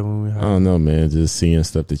yeah, when we I don't know, man, just seeing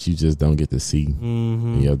stuff that you just don't get to see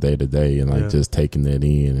in your day to day, and like Yeah. just taking that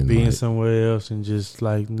in and being like, somewhere else and just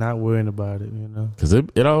like not worrying about it, you know. because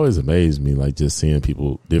it always amazed me, like just seeing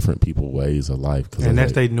different people ways of life. Cause And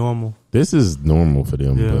that's like, they normal. this is normal for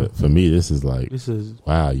them, Yeah. but for me, this is like, This is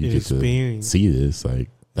wow, you an get to experience. see this. Like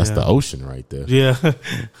that's Yeah. the ocean right there. Yeah.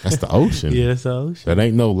 That's the ocean. Yeah, that's the ocean. That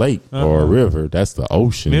ain't no lake or a river. That's the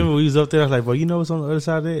ocean. Remember we was up there, I was like, bro, you know what's on the other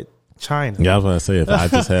side of that? China. Yeah, I was gonna say if I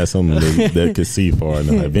just had something that could see far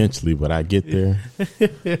enough, eventually, but I get there.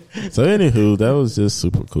 So, anywho, that was just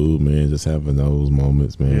super cool, man. Just having those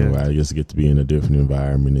moments, man, Yeah. where I just get to be in a different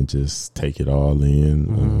environment and just take it all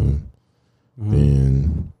in.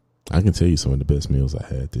 And I can tell you some of the best meals I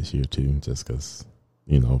had this year too, just because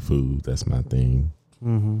food, that's my thing.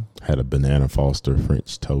 Had a banana Foster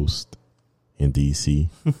French toast in DC.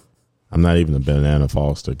 I'm not even a banana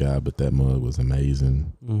Foster guy, but that mug was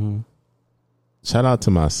amazing. Shout out to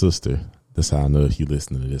my sister. That's how I know if you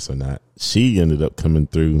listen to this or not. She ended up coming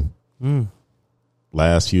through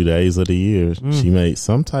last few days of the year. She made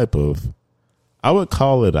some type of, I would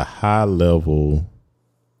call it a high level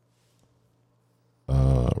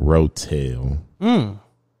rotel.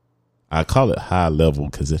 I call it high level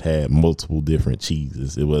because it had multiple different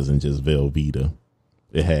cheeses. It wasn't just Velveeta.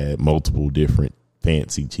 It had multiple different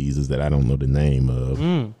fancy cheeses that I don't know the name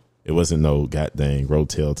of. It wasn't no goddamn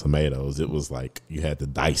Rotel tomatoes. It was like you had to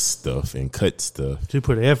dice stuff and cut stuff, She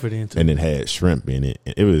put effort into it. and it had shrimp in it.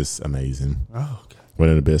 It was amazing. Oh, okay. One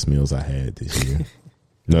of the best meals I had this year.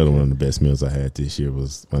 Another one of the best meals I had this year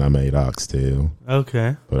was when I made oxtail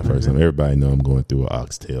Okay. for the first time. Everybody know I'm going through an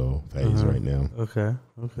oxtail phase right now. Okay.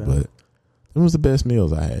 But it was the best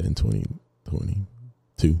meals I had in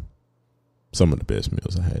 2022. Some of the best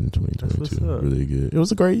meals I had in That's what's 2022. up. Really good. It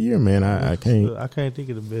was a great year, man. I can't. I can't think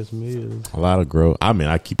of the best meals. A lot of growth. I mean,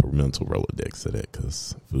 I keep a mental Rolodex of that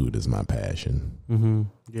because food is my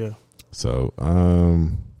passion. Yeah. So,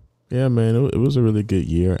 yeah, man, it was a really good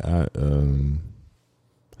year. I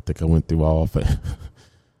think I went through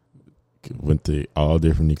went through all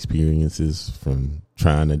different experiences, from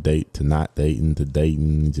trying to date to not dating to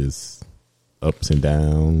dating, just ups and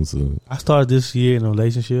downs. I started this year in a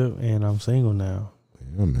relationship and I'm single now.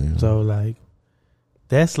 Yeah, man. So like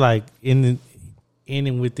that's like in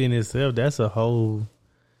and within itself, that's a whole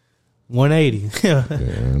 180. Yeah.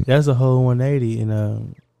 That's a whole 180. And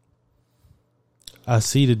I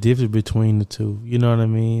see the difference between the two. You know what I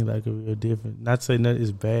mean? Like a real difference. Not to say nothing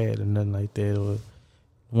is bad or nothing like that, or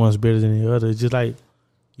one's better than the other. It's just like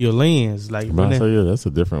your lens. Like But I say, yeah, that's a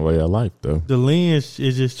different way of life, though. the lens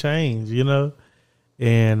is just changed, you know.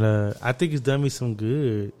 And I think it's done me some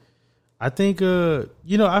good. I think I've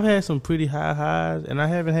had some pretty high highs, and I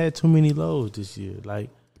haven't had too many lows this year. Like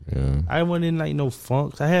Yeah. I wasn't in like no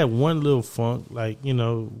funks. I had one little funk, like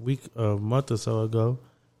a month or so ago.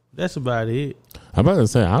 That's about it. I'm about to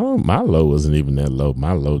say, my low wasn't even that low.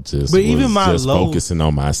 My low just But was even my just low- focusing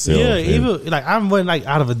on myself. Yeah, and- even like I wasn't like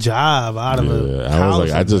out of a job, out of a I was house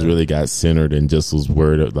like, I or just nothing. really got centered and just was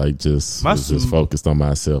worried of was just focused on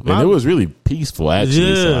myself, and it was really peaceful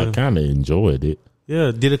actually. So Yeah. I kind of enjoyed it.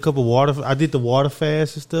 Yeah, did a couple water. I did the water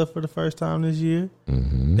fast and stuff for the first time this year.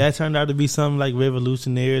 Mm-hmm. That turned out to be something like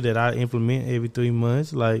revolutionary that I implement every 3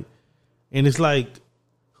 months. Like, and it's like,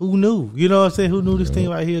 who knew? You know what I'm saying? Who knew this thing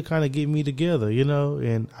right here kind of get me together? You know,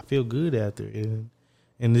 and I feel good after it.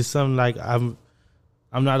 And it's something like I'm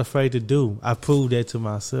not afraid to do. I proved that to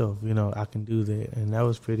myself. You know, I can do that, and that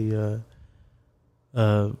was pretty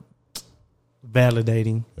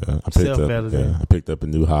validating. Yeah, Self-validating. I picked up a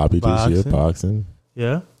new hobby this year, boxing.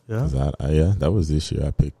 Yeah. 'Cause that was this year.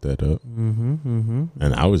 I picked that up, and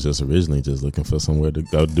I was just originally just looking for somewhere to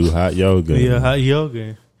go do hot yoga. Yeah, hot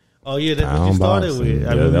yoga. Oh yeah, that's what you Pound started boxing. with.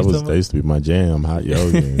 Yeah, that used to be my jam, hot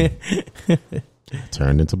yoga.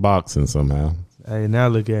 Turned into boxing somehow. Hey, now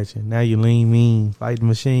look at you. Now you lean, mean, fight the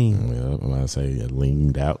machine. Yeah, I'm gonna say I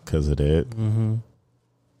leaned out because of that.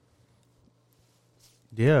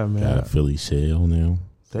 Yeah, man. Got a Philly shell now.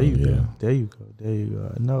 There you Yeah. go. There you go. There you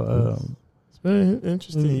go. No, It's very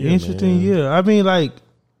interesting. interesting man. year. I mean, like,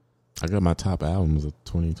 I got my top albums of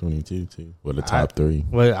 2022 too. Well, the top three.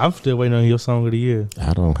 well, I'm still waiting on your song of the year.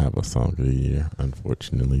 I don't have a song of the year,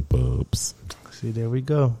 unfortunately, Bubs. See, there we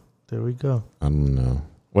go. There we go. I don't know.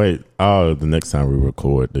 Wait, the next time we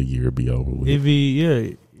record, the year will be over with.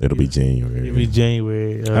 It'll It'll be January. be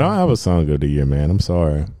January. I don't have a song of the year, man. I'm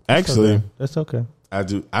sorry. Actually, That's okay. I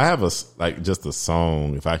do. I have just a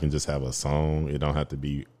song. If I can just have a song, it don't have to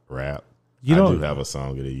be rap. I do have a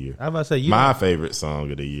song of the year. I was about to say you. My favorite song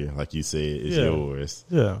of the year, like you said, is Yeah. yours.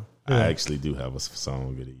 Yeah. I actually do have a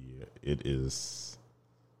song of the year.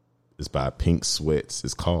 It's by Pink Sweats.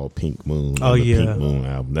 It's called Pink Moon. Oh, the yeah. Pink Moon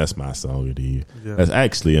album. That's my song of the year. Yeah. That's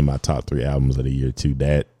actually in my top 3 albums of the year too.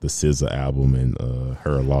 That, the SZA album, and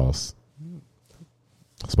Her Loss.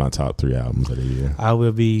 It's my top 3 albums of the year. I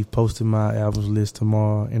will be posting my albums list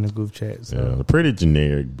tomorrow in the group chat. So. Yeah, pretty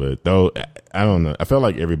generic, but though I don't know. I feel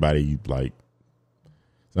like everybody like,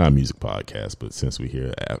 it's not a music podcast, but since we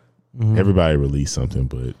hear everybody released something,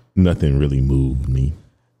 but nothing really moved me.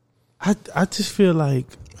 I just feel like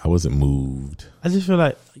I wasn't moved. I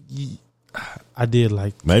did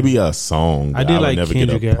like Maybe a song. I But did would like never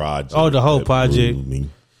Kendrick. get a project. Oh, the whole that project. moved me.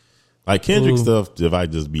 Like Kendrick Ooh. stuff. If I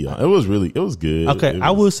just be, it was good. Okay,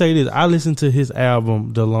 I will say this. I listened to his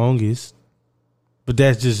album the longest, but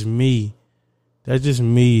that's just me. That's just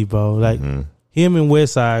me, bro. Like him and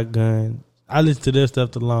Westside Gun, I listen to their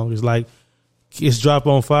stuff the longest. Like it's drop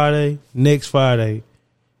on Friday, next Friday.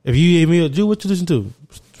 If you hear me, Drew, what you listen to?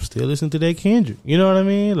 Still listen to that Kendrick. You know what I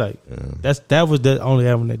mean? Like that was the only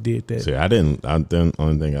album that did that. See, the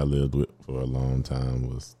only thing I lived with for a long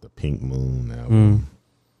time was the Pink Moon album.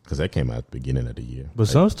 Because that came out at the beginning of the year. But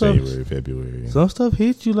some stuff- January, February. Some stuff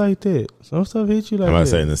hit you like that. Some stuff hit you like I'm that. not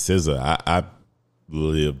saying the SZA. I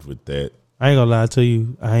lived with that. I ain't gonna lie to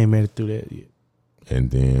you. I ain't made it through that yet. And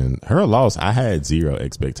then Her Loss, I had zero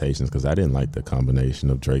expectations because I didn't like the combination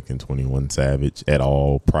of Drake and 21 Savage at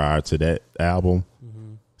all prior to that album.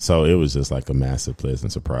 So it was just like a massive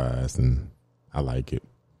pleasant surprise, and I like it.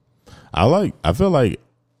 I feel like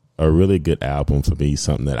a really good album for me,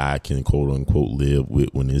 something that I can quote unquote live with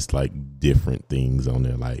when it's like different things on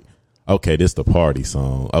there. Like, okay, this the party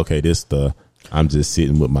song. Okay, this the I'm just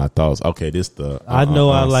sitting with my thoughts. Okay, this the I know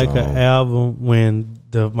I like song. an album when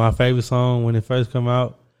my favorite song when it first come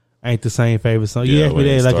out ain't the same favorite song. You asked me when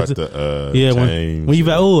that it like start it's to, yeah change. when you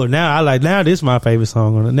like, oh now this my favorite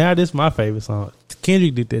song on it. Now this my favorite song.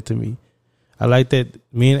 Kendrick did that to me. I like that.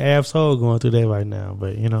 Me and Absol going through that right now,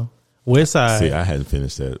 but you know, Westside. See, I hadn't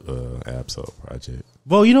finished that Absol project.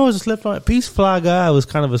 Well, you know what's a slept on? Peace Fly Guy was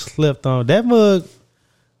kind of a slept on. That mug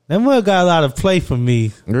got a lot of play for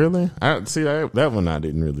me. Really? I see that one. I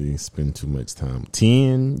didn't really spend too much time.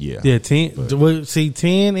 10, yeah. Yeah, 10. Well, see,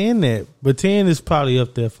 10 in that, but 10 is probably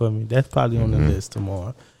up there for me. That's probably on the list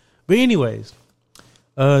tomorrow. But anyways,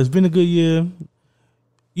 it's been a good year.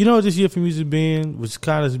 You know what this year for music been, which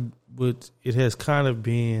it has kind of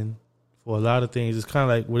been for a lot of things. It's kind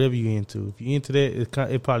of like whatever you're into. If you're into that,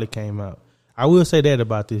 it probably came out. I will say that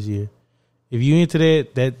about this year. If you into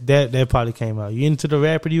that probably came out. You into the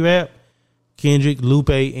rappity rap, Kendrick, Lupe,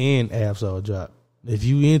 and Absol dropped. If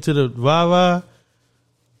you into the rah-rah,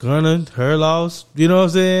 Gunna, Her Loss, you know what I'm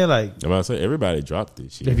saying? Like, I'm about to say, everybody dropped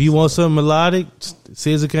this year. if you want something melodic,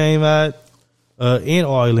 SZA came out, and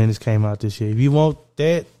Ari Lennox came out this year. If you want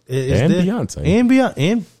that, And Beyonce. And Beyonce.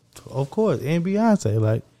 And, of course, and Beyonce.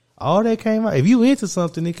 Like, all that came out. If you into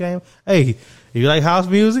something, it came. Hey, if you like house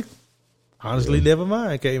music, honestly,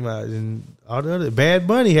 Nevermind came out. And all the other. Bad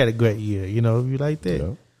Bunny had a great year, you know, if you like that.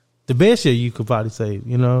 Yeah. The best year you could probably say,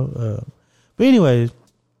 you know. But anyways,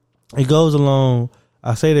 it goes along.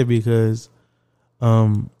 I say that because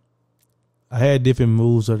I had different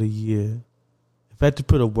moves of the year. If I had to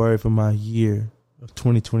put a word for my year of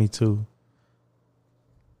 2022,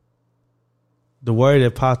 the word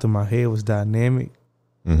that popped in my head was dynamic.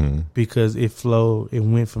 Mm-hmm. Because it flowed, it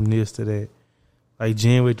went from this to that. Like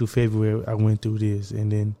January through February, I went through this,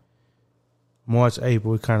 and then March,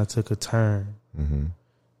 April, it kind of took a turn. Mm-hmm.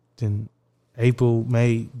 Then April,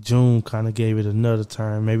 May, June kind of gave it another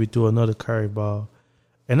turn, maybe threw another curveball,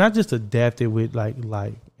 and I just adapted with like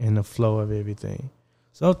and the flow of everything.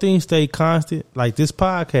 Some things stay constant, like this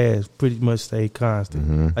podcast pretty much stayed constant.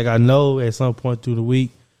 Mm-hmm. Like I know at some point through the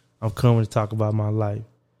week, I'm coming to talk about my life.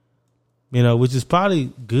 You know, which is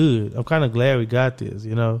probably good. I'm kind of glad we got this,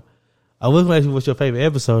 you know. I was going to ask you what's your favorite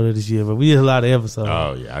episode of this year, but we did a lot of episodes.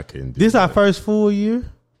 Oh, yeah, I couldn't do This that. our first full year?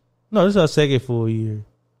 No, this is our second full year.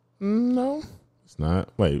 No, it's not.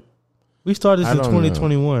 Wait, We started this I in don't know.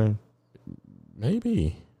 2021.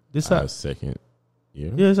 maybe. This our our, second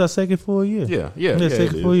year. yeah, it's our second full year. Yeah,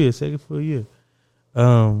 second full year, second full year.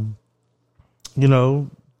 You know,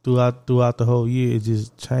 throughout the whole year, it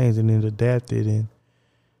just changed and then adapted, and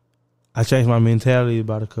I changed my mentality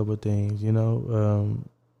about a couple of things, you know.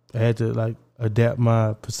 I had to like adapt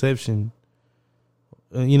my perception.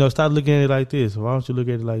 You know, start looking at it like this. Why don't you look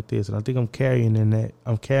at it like this? And I think I'm carrying that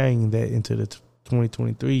into the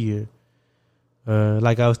 2023 year.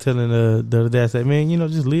 Like I was telling the other day, I said, man, you know,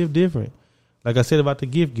 just live different. Like I said about the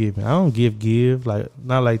gift giving, I don't give like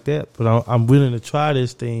not like that, but I'm willing to try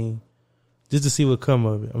this thing just to see what come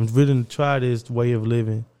of it. I'm willing to try this way of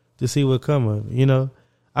living to see what come of it. You know,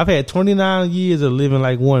 I've had 29 years of living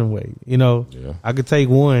like one way. You know, Yeah. I could take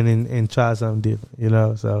one and try something different. You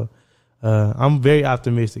know, so I'm very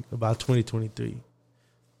optimistic about 2023.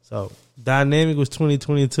 So dynamic was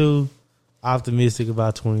 2022, optimistic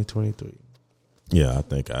about 2023. Yeah, I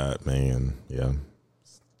think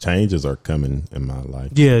changes are coming in my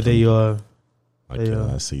life. Yeah, they are.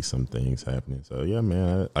 I see some things happening. So yeah,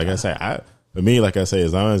 man. Like I say, for me, like I say,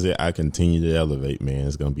 as long as I continue to elevate, man,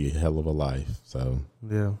 it's gonna be a hell of a life. So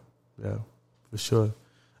Yeah, for sure.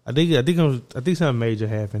 I think something major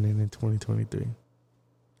happening in 2023.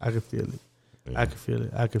 I can feel it. yeah. I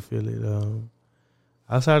can feel it.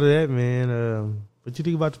 Outside of that, man, what you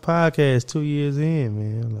think about the podcast 2 years in,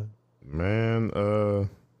 man? Like, Man,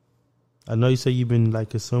 I know you say you've been like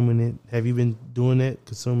consuming it. Have you been doing that,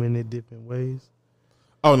 consuming it different ways?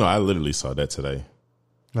 oh no, I literally saw that today.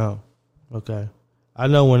 No. Okay. I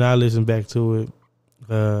know when I listen back to it,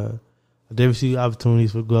 I definitely see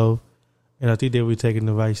opportunities for growth. And I think that we're taking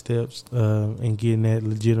the right steps and getting that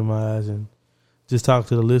legitimized, and just talk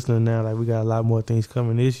to the listener now. Like, we got a lot more things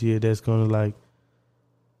coming this year that's going to like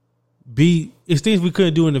it's things we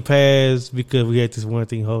couldn't do in the past because we had this one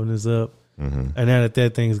thing holding us up. Mm-hmm. And now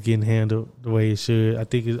that thing is getting handled the way it should, I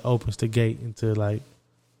think it opens the gate into like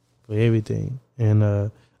for everything. And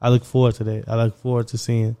I look forward to that. I look forward to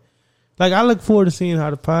seeing how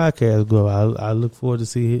the podcast grow. I look forward to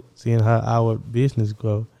seeing how our business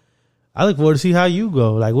grow. I look forward to see how you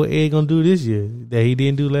grow. Like what Ed gonna do this year that he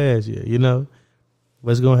didn't do last year. You know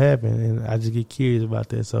what's gonna happen, and I just get curious about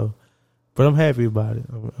that. So, but I'm happy about it.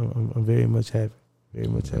 I'm very much happy. Very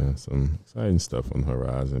much happy. Yeah, some exciting stuff on the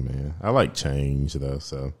horizon, man. I like change though,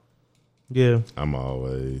 so Yeah. I'm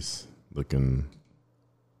always looking.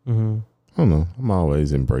 Mm-hmm. I don't know. I'm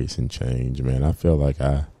always embracing change, man. I feel like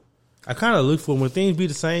I kind of look for when things be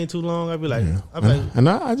the same too long. I be like,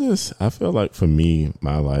 I feel like for me,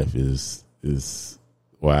 my life is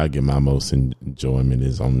where I get my most enjoyment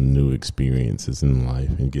is on new experiences in life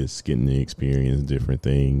and getting to experience different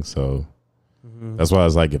things. So that's why I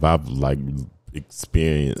was like, if I've like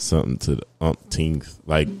experienced something to the umpteenth,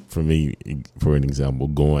 like for me, for an example,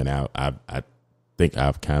 going out, I think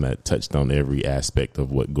I've kind of touched on every aspect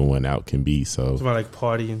of what going out can be. So it's about like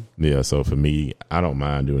partying. yeah, so for me, I don't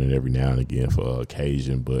mind doing it every now and again for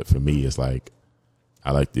occasion, but for me, it's like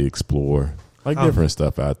I like to explore like different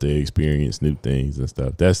stuff out there, experience new things and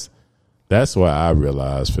stuff. That's why I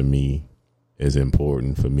realize for me is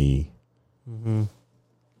important for me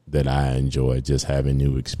that I enjoy, just having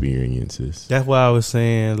new experiences. That's why I was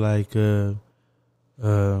saying like, like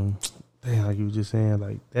you were just saying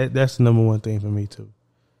like that's the number one thing for me too.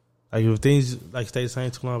 Like if things like stay the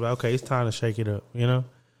same too long, like, okay, it's time to shake it up. You know,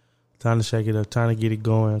 time to shake it up, time to get it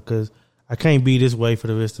going because I can't be this way for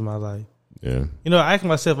the rest of my life. Yeah. You know, I ask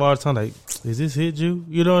myself all the time, like, is this hit you?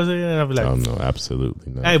 You know what I'm saying? And I'll be like, oh, no,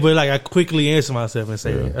 absolutely not. Hey, but like I quickly answer myself and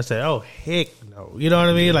say, I say, oh, heck no. You know what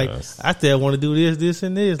I mean? Like, I still want to do this,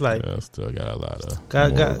 and this. Like, I still got a lot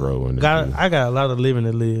of growing to do. I got a lot of living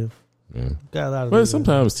to live. Yeah. Got a lot of but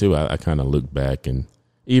sometimes, too, I kind of look back and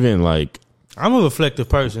even like. I'm a reflective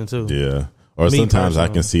person, too. Yeah. Or sometimes I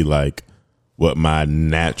can see like what my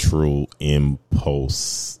natural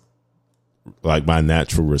impulse, like my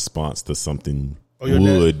natural response to something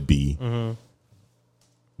would be. Mm-hmm.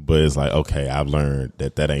 But it's like, okay, I've learned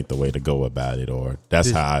that ain't the way to go about it, or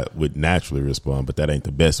that's how I would naturally respond, but that ain't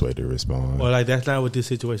the best way to respond. Or like that's not what this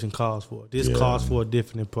situation calls for. This calls for a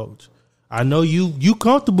different approach. I know you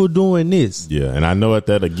comfortable doing this. Yeah, and I know what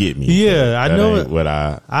that'll get me. Yeah, I know it. What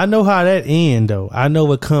I know how that end though. I know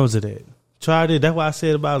what comes of that. Try it. That's why I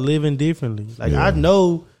said about living differently. Like I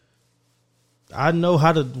know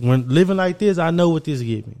how to when living like this. I know what this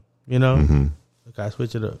get me. You know. Mm-hmm. Okay,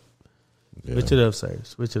 switch it up. Yeah. Switch it up, sir.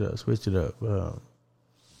 Switch it up.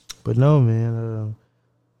 But no, man.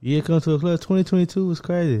 Year comes to a close. 2022 was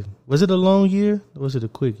crazy. Was it a long year or was it a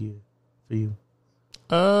quick year for you?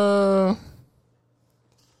 I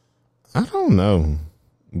don't know.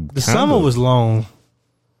 The summer was long.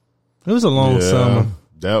 It was a long summer.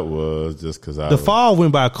 That was just because the fall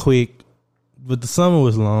went by quick, but the summer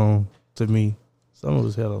was long to me. Summer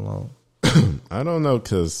was hella long. I don't know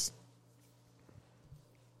because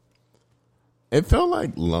it felt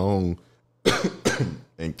like long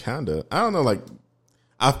and kind of. I don't know. Like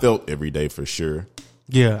I felt every day for sure.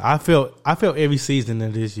 Yeah, I felt every season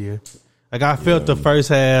of this year. Like I felt the first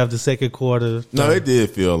half, the second quarter. No, it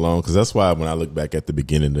did feel long because that's why when I look back at the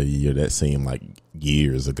beginning of the year, that seemed like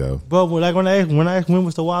years ago. But when I when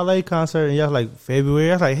was the Wale concert and y'all like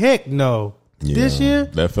February, I was like, heck no, this year.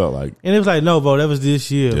 That felt like, and it was like, no, bro, that was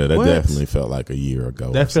this year. Yeah, that definitely felt like a year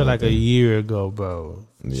ago. That felt like a year ago, bro.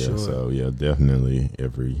 Yeah, sure. So yeah, definitely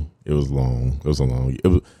it was long. It was a long.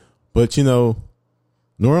 But you know.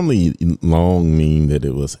 Normally, long mean that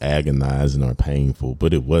it was agonizing or painful,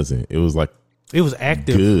 but it wasn't. It was like it was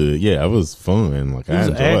active, good. Yeah, it was fun. Like I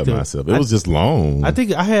enjoyed myself. It was just long. I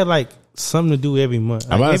think I had like something to do every month.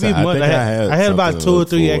 Like every month, I had about 2 or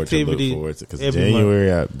 3 activities. Because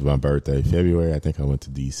January, my birthday. February, I think I went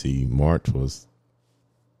to DC. March was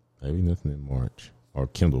maybe nothing in March or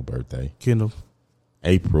Kendall birthday. Kendall.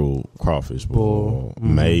 April, Crawfish Bowl.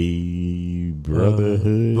 May,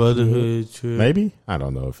 Brotherhood trip. Maybe? I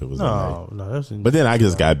don't know if it was No, but then I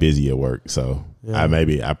just got busy at work, so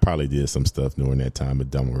I probably did some stuff during that time, but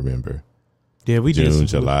don't remember. Yeah, we June, did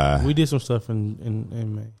July. We did some stuff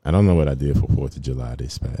in May. I don't know what I did for 4th of July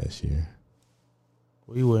this past year.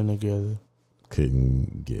 We weren't together.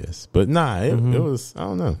 Couldn't guess. But nah, it was, I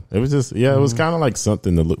don't know. It was just, it was kind of like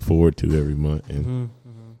something to look forward to every month. And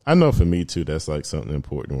I know for me too, that's like something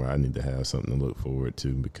important where I need to have something to look forward to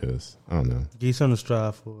because I don't know. Get something to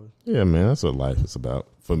strive for. Yeah, man, that's what life is about.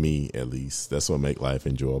 For me, at least, that's what make life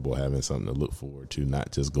enjoyable. Having something to look forward to,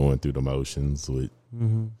 not just going through the motions with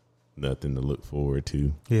nothing to look forward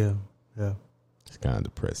to. Yeah. It's kind of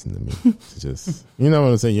depressing to me. It's just, you know what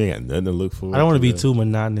I'm saying? You ain't got nothing to look forward to. I don't want to be too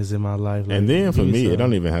monotonous in my life. Like, and then for me, it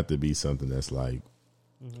don't even have to be something that's like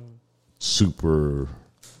super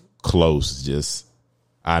close. Just.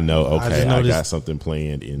 I know, okay, I got something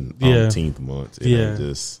planned in 18th month.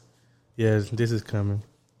 This is coming.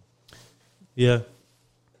 Yeah.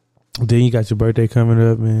 Then you got your birthday coming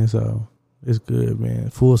up, man, so it's good,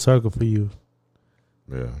 man. Full circle for you.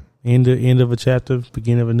 Yeah. End of a chapter,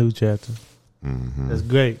 beginning of a new chapter. Mm-hmm. That's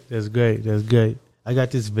great. I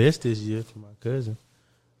got this vest this year from my cousin.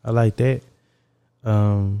 I like that.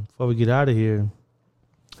 Before we get out of here,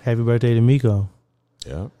 happy birthday to Miko.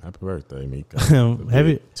 Yeah, happy birthday, Miko.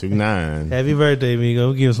 Happy 2-9. Happy birthday, Miko.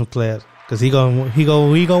 We'll give him some claps because he gonna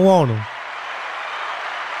want them.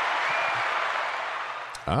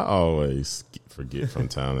 I always forget from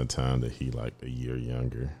time to time that he like a year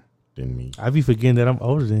younger than me. I be forgetting that I'm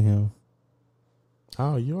older than him.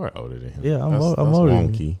 Oh, you are older than him. Yeah, I'm older.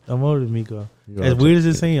 I'm older than Miko. As weird as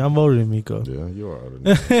it seems, I'm older than Miko. Yeah, you are older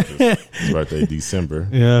than him. His birthday December.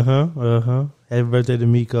 Happy birthday to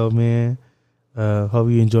Miko, man. Hope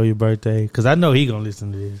you enjoy your birthday because I know he gonna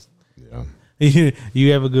listen to this. Yeah,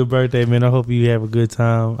 you have a good birthday, man. I hope you have a good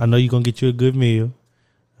time. I know you're gonna get you a good meal.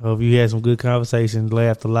 I hope you had some good conversations,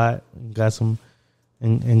 laughed a lot, got some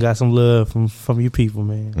and got some love from you people,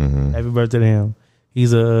 man. Mm-hmm. Happy birthday to him.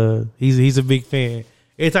 He's a big fan.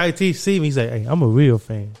 Every time he see me, he say, "Hey, I'm a real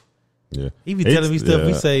fan." Yeah, He be telling me stuff.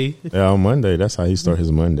 He say, yeah, on Monday, that's how he start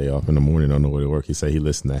his Monday off in the morning on the way to work. He say he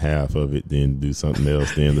listen to half of it, then do something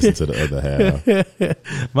else, then listen to the other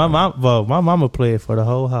half. my mama play it for the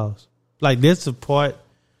whole house. Like that's the part,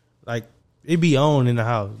 like it be on in the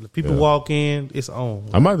house. People walk in, it's on.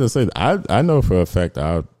 I'm about to say, I know for a fact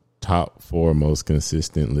our top 4 most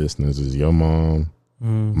consistent listeners is your mom,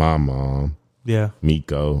 my mom, Yeah,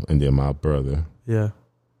 Miko, and then my brother. yeah.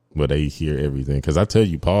 But they hear everything. Because I tell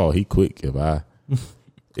you, Paul, he quick.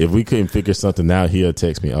 If we couldn't figure something out, he'll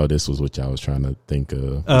text me, "Oh, this was what y'all was trying to think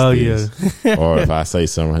of." Oh This. yeah. Or if I say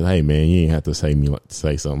something, "Hey man, you ain't have to say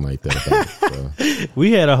something like that about it." So,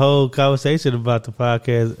 We had a whole conversation about the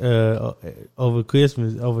podcast over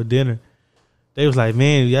Christmas, over dinner. They was like,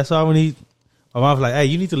 "Man, that's all we need." My mom was like, "Hey,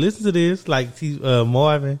 you need to listen to this." Like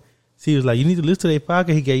Marvin, she was like, "You need to listen to their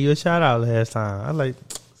podcast." He gave you a shout out last time. I like,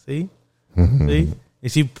 see.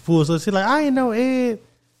 And she pulls up. She's like, "I ain't know Ed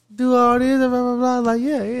do all this." Blah blah blah. Like,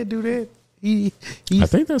 yeah, Ed do that. I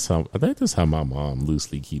think that's how my mom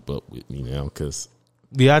loosely keep up with me now. Because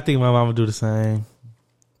I think my mom would do the same.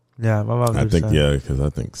 Yeah, my mom. I do the think same. because I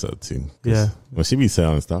think so too. 'Cause Yeah. when she be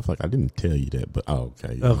selling stuff, like I didn't tell you that, but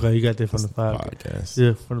okay, yeah. Okay, you got that from the That's podcast. podcast.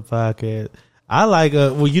 Yeah, from the podcast. I like.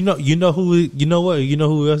 Well, you know who. You know what? You know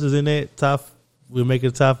who else is in that top? We'll make it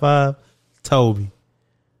a top 5. Toby.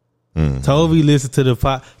 Mm. Toby listened to the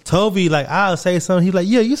pod. Toby, like, I'll say something. He's like,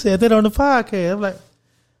 "Yeah, you said that on the podcast." I'm like,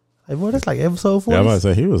 boy, that's like episode 40. Yeah, I'm about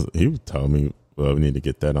to say he told me, well, we need to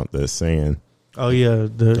get that on the saying Oh yeah,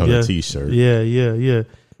 the T-shirt. Yeah.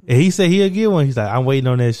 And he said he'll get one. He's like, "I'm waiting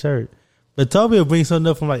on that shirt." But Toby will bring something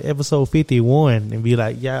up from like episode 51 and be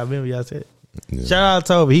like, "Yeah, I remember y'all said." Yeah. Shout out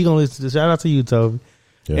Toby. He gonna listen to. Shout out to you, Toby.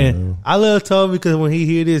 Yeah. And I love Toby because when he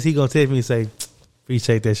hear this, he gonna text me and say,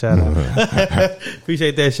 "Appreciate that shout out."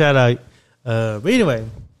 Appreciate that shout out. But anyway,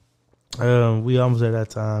 we almost at that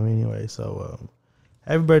time anyway. So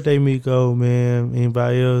happy birthday, Miko, man.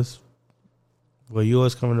 Anybody else? Well,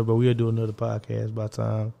 yours coming up, but we'll do another podcast by the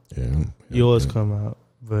time yours come out.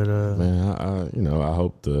 But man, I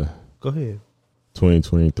hope the go ahead.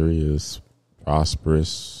 2023 is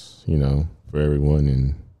prosperous, for everyone.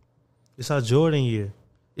 And It's our Jordan year.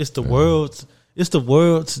 It's the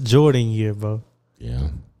world's Jordan year, bro. yeah,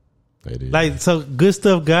 it is. Like, so good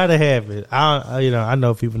stuff gotta happen. I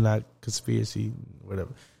know people not conspiracy, whatever.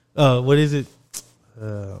 What is it?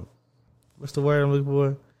 What's the word I'm looking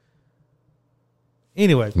for?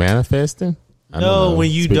 Anyway, manifesting. no, when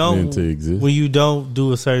you Speaking into existence. when you don't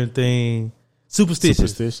do a certain thing,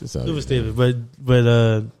 superstitious. Superstitious. But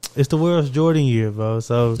it's the world's Jordan year, bro.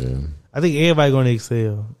 So Yeah. I think everybody gonna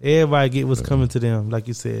excel. Everybody get what's coming to them, like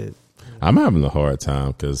you said. I'm having a hard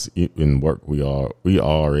time because in work we are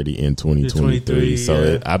already in 2023. So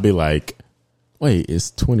yeah. I'd be like, wait,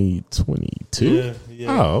 it's 2022?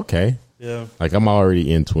 Yeah. Oh, okay. Yeah. Like I'm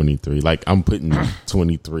already in 23. Like I'm putting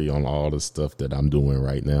 23 on all the stuff that I'm doing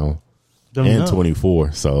right now. Don't And know.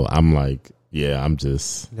 24. So I'm like, yeah, I'm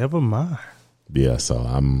just, Never mind. yeah, so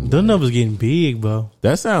I'm. The numbers getting big, bro.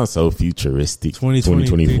 That sounds so futuristic.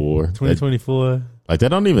 2024. 2024. Like that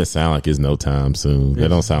don't even sound like it's no time soon. That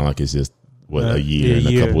don't sound like it's just a year and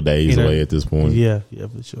a couple days away at this point. Yeah,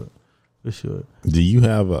 for sure. Do you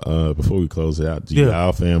have before we close it out? Do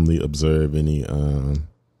our family observe any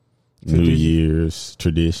New Year's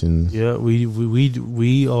traditions? Yeah,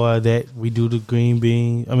 we are that. We do the green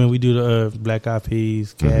bean. I mean, we do the black eyed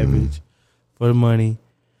peas, cabbage for the money.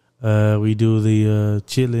 We do the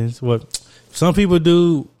chitlins. What some people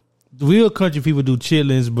do. Real country people do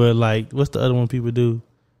chitlins, but like, what's the other one people do?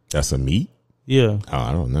 That's a meat? Yeah, Oh,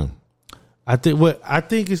 I don't know. I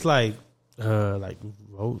think it's like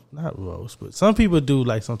roast, not roast, but some people do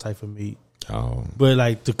like some type of meat. Oh, But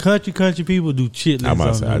like the country people do chitlins. I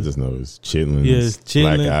might say on I this. just know it's chitlins, Yeah, it's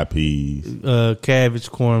chitlin, black eyed peas. Cabbage,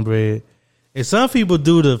 cornbread, and some people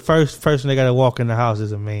do the first person they got to walk in the house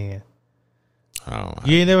is a man. Oh,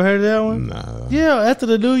 You ain't never heard of that one? nah. Yeah, after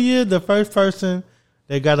the New Year, the first person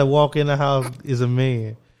that got to walk in the house is a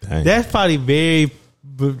man. Dang. That's probably very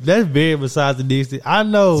besides the distance. I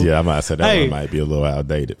know. Yeah, I might say that Hey. one might be a little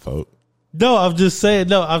outdated, folks. No, I'm just saying.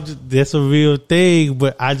 No, that's a real thing,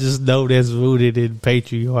 but I just know that's rooted in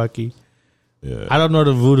patriarchy. Yeah. I don't know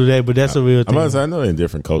the root of that, but that's a real I'm thing. about to say, I know in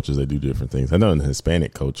different cultures they do different things. I know in the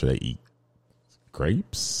Hispanic culture they eat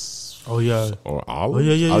grapes. Oh yeah. Or olives.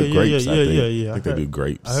 yeah, Grapes, I think. yeah. I think they do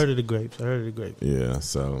grapes. I heard of the grapes. Yeah,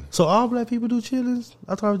 so So all black people do chitlins?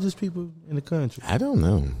 I thought it was just people in the country. I don't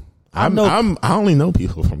know. I only know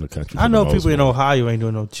people from the country. I know people in Ohio ain't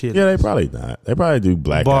doing no chitlins. Yeah, they probably not. They probably do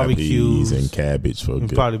black eyed Barbecues peas and cabbage for and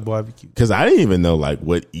good. probably barbecue. Because I didn't even know like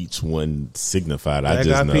what each one signified. I Black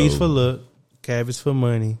just eyed know peas for look, cabbage for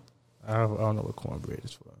money. I don't know what cornbread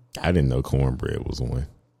is for. I didn't know cornbread was one.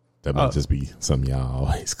 That might just be something y'all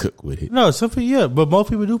always cook with it. No, something but most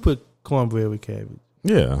people do put cornbread with cabbage.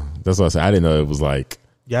 Yeah, that's what I said. I didn't know it was like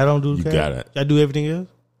Y'all don't do you cabbage? got it. Y'all do everything else?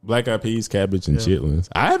 Black eyed peas, cabbage, and chitlins.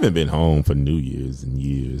 I haven't been home for New Year's in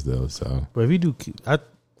years though, so But if you do,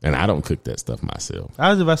 and I don't cook that stuff myself. I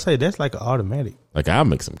was about to say that's like an automatic. Like I'll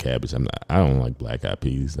make some cabbage. I don't like black eyed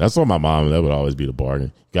peas. That's what my mom. That would always be the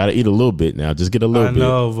bargain. You got to eat a little bit now. Just get a little bit. I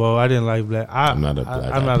know, bro. I didn't like black. I'm not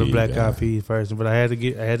a black eyed peas person, but I had to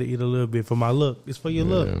eat a little bit for my look. It's for your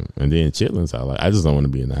look. And then chitlins, I just don't want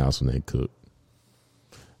to be in the house when they cook.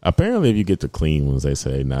 Apparently, if you get the clean ones, they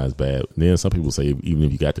say not as bad. And then some people say even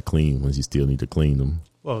if you got the clean ones, you still need to clean them.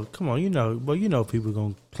 Well, come on, people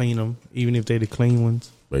gonna clean them even if they the clean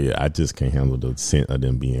ones. But yeah, I just can't handle the scent of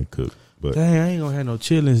them being cooked. But dang, I ain't gonna have no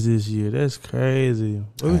chitlins this year. That's crazy.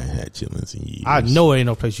 I ain't had chitlins in years. I know ain't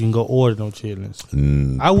no place you can go order no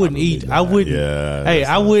chitlins. I wouldn't eat. Not. I wouldn't. Yeah. Hey,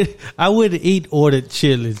 I wouldn't eat ordered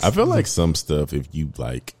chitlins. I feel like some stuff, if you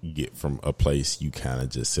like get from a place, you kind of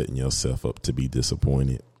just setting yourself up to be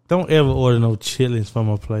disappointed. Don't ever order no chitlins from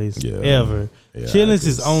a place. Yeah. Ever. Yeah, Chitlins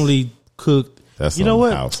is only cooked. That's you know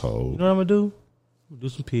what? Household. You know what I'm gonna do? I'm gonna do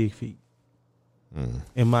some pig feet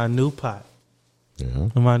in my new pot. Yeah.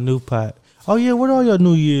 In my new pot. Oh yeah, what are your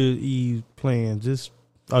New Year's Eve plans?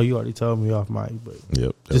 You already told me off mic, but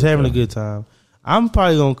Yep. just having a good time. I'm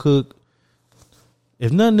probably gonna cook.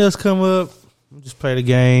 If nothing else come up, I'll just play the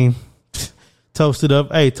game. Toast it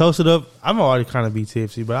up. Hey, toast it up. I'm already kind of be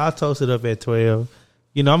tipsy, but I'll toast it up at 12.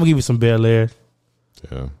 You know, I'm gonna give you some Bel Air.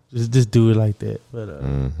 Yeah. Just do it like that. But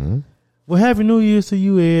well, happy New Year's to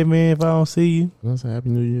you, Ed, man. If I don't see you, Well, say happy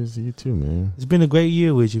New Year's to you too, man. it's been a great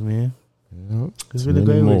year with you, man. Yep. It's been a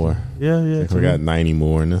great more. year. Yeah. We got 90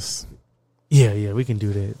 more in us. Yeah, we can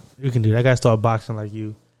do that. I gotta start boxing like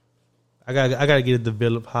you. I gotta get a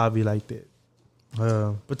developed hobby like that.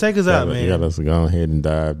 But take us out, man. You got us to go ahead and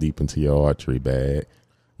dive deep into your archery bag.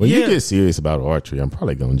 When you get serious about archery, I'm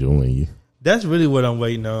probably gonna join you. That's really what I'm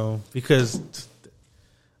waiting on because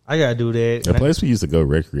I gotta do that. The place we used to go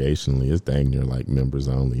recreationally is dang near like members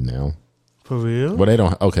only now. For real? Well, they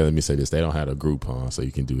don't. Okay, let me say this: they don't have a Groupon, so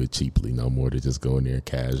you can do it cheaply. No more to just go in there and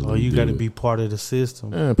casually. Oh, you got to be part of the system.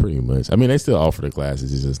 Pretty much. I mean, they still offer the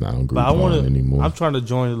classes; it's just not on Groupon anymore. I'm trying to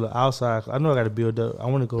join the outside. I know I got to build up. I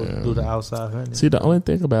want to go do the outside hunting. See, the only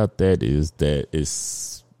thing about that is that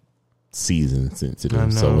it's season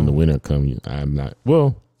sensitive. So when the winter comes, I'm not.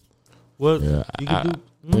 Well, yeah, you can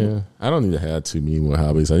do. Yeah, I don't need to have too many more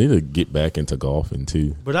hobbies. I need to get back into golfing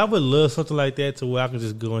too. But I would love something like that to where I can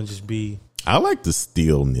just go and just be. I like the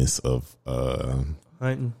stillness of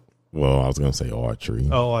hunting. Well, I was gonna say archery.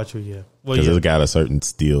 Oh, archery, yeah. Well, because it's got a certain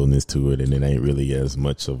stillness to it, and it ain't really as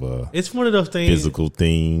much of a. It's one of those things. Physical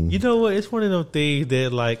thing. You know what? It's one of those things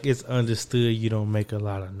that like it's understood. You don't make a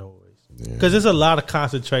lot of noise. Because there's a lot of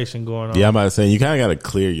concentration going on. Yeah, I'm about to say you kind of got to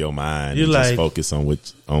clear your mind and just focus on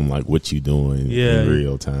what you're doing in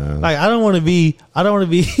real time. Like I don't want to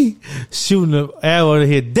be shooting an arrow in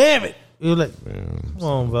the head. Damn it! You're like, come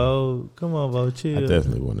on, bro, chill. I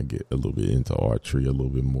definitely want to get a little bit into archery a little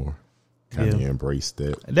bit more. Kind of embrace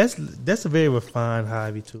that. That's a very refined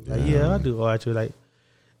hobby too. Like, I do archery. Like,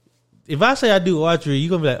 if I say I do archery, you're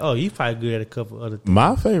gonna be like, oh, you probably good at a couple other things.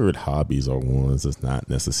 My favorite hobbies are ones that's not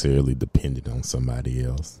necessarily dependent on somebody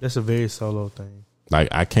else. That's a very solo thing. Like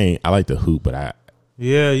I like to hoop, but I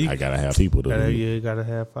gotta have people to hoop. Yeah, you gotta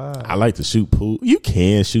have five. I like to shoot pool. You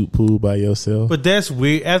can shoot pool by yourself, but that's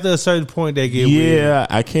weird. After a certain point, they get weird. Yeah,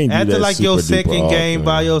 I can't do after that like your second game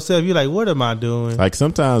by yourself. You're like, what am I doing? Like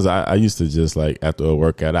sometimes I used to just like after a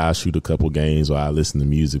workout, I'll shoot a couple games while I listen to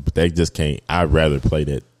music, but they just can't. I'd rather play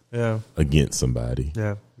that. Against somebody.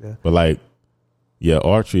 Yeah. But like,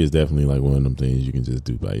 archery is definitely like one of them things you can just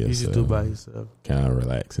do by yourself. You just do by yourself. Kind of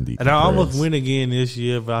relax and decompress. And I almost win again this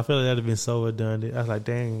year, but I feel like that'd have been so redundant. I was like,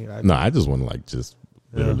 dang. I just want to like just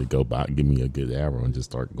literally go by, give me a good arrow and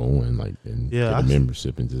just start going like and get a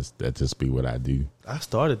membership and just be what I do. I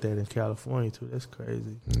started that in California too. That's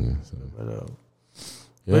crazy.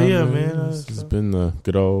 But man, it's been a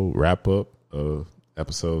good old wrap up of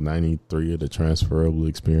episode 93 of the Transferable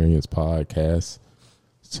Experience podcast.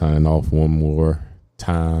 Signing off one more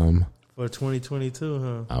time. For 2022,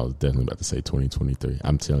 huh? I was definitely about to say 2023.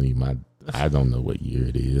 I'm telling you, I don't know what year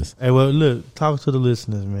it is. Hey, well, look, talk to the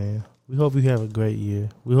listeners, man. We hope you have a great year.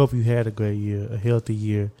 We hope you had a great year, a healthy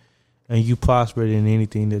year, and you prospered in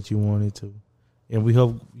anything that you wanted to. And we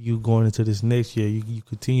hope you going into this next year, you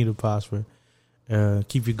continue to prosper.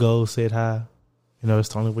 Keep your goals set high. You know, it's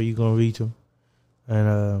the only way you're going to reach them.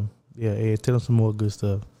 And, Ed, tell them some more good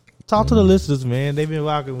stuff. Talk to the listeners, man. They've been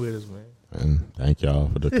rocking with us, man. And thank y'all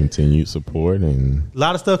for the continued support. And a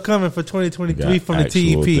lot of stuff coming for 2023 from the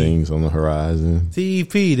TEP. Things on the horizon.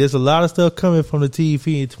 TEP. There's a lot of stuff coming from the TEP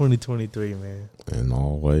in 2023, man. And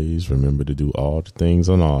always remember to do all the things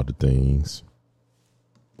on all the things.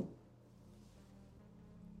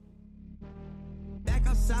 Back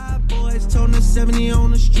outside, boys, toting the 70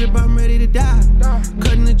 on the strip, I'm ready to die.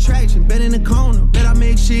 Cutting the traction, bet in the corner, bet I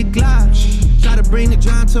make shit glide. Try to bring the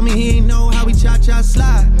John, tell me he ain't know how we cha-cha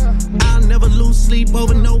slide. I'll never lose sleep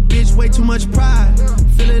over no bitch, way too much pride.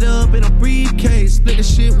 Fill it up in a briefcase, split the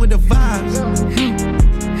shit with the vibes.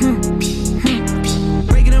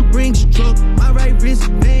 Breaking them brinks truck, my right wrist,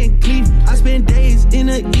 Van Cleef. I spend days in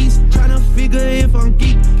the east, trying to figure if I'm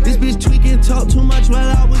geek. This bitch tweaking, talk too much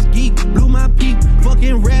while I was geek. Blew my peak,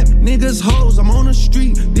 fucking rap, niggas hoes, I'm on the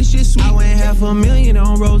street. This shit sweet. I went $500,000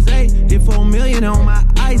 on Rose, did 4 million on my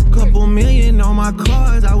ice, couple million on my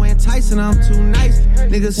cars. I went Tyson, I'm too nice.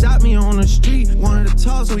 Niggas shot me on the street, wanted to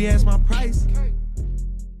talk, so he asked my price.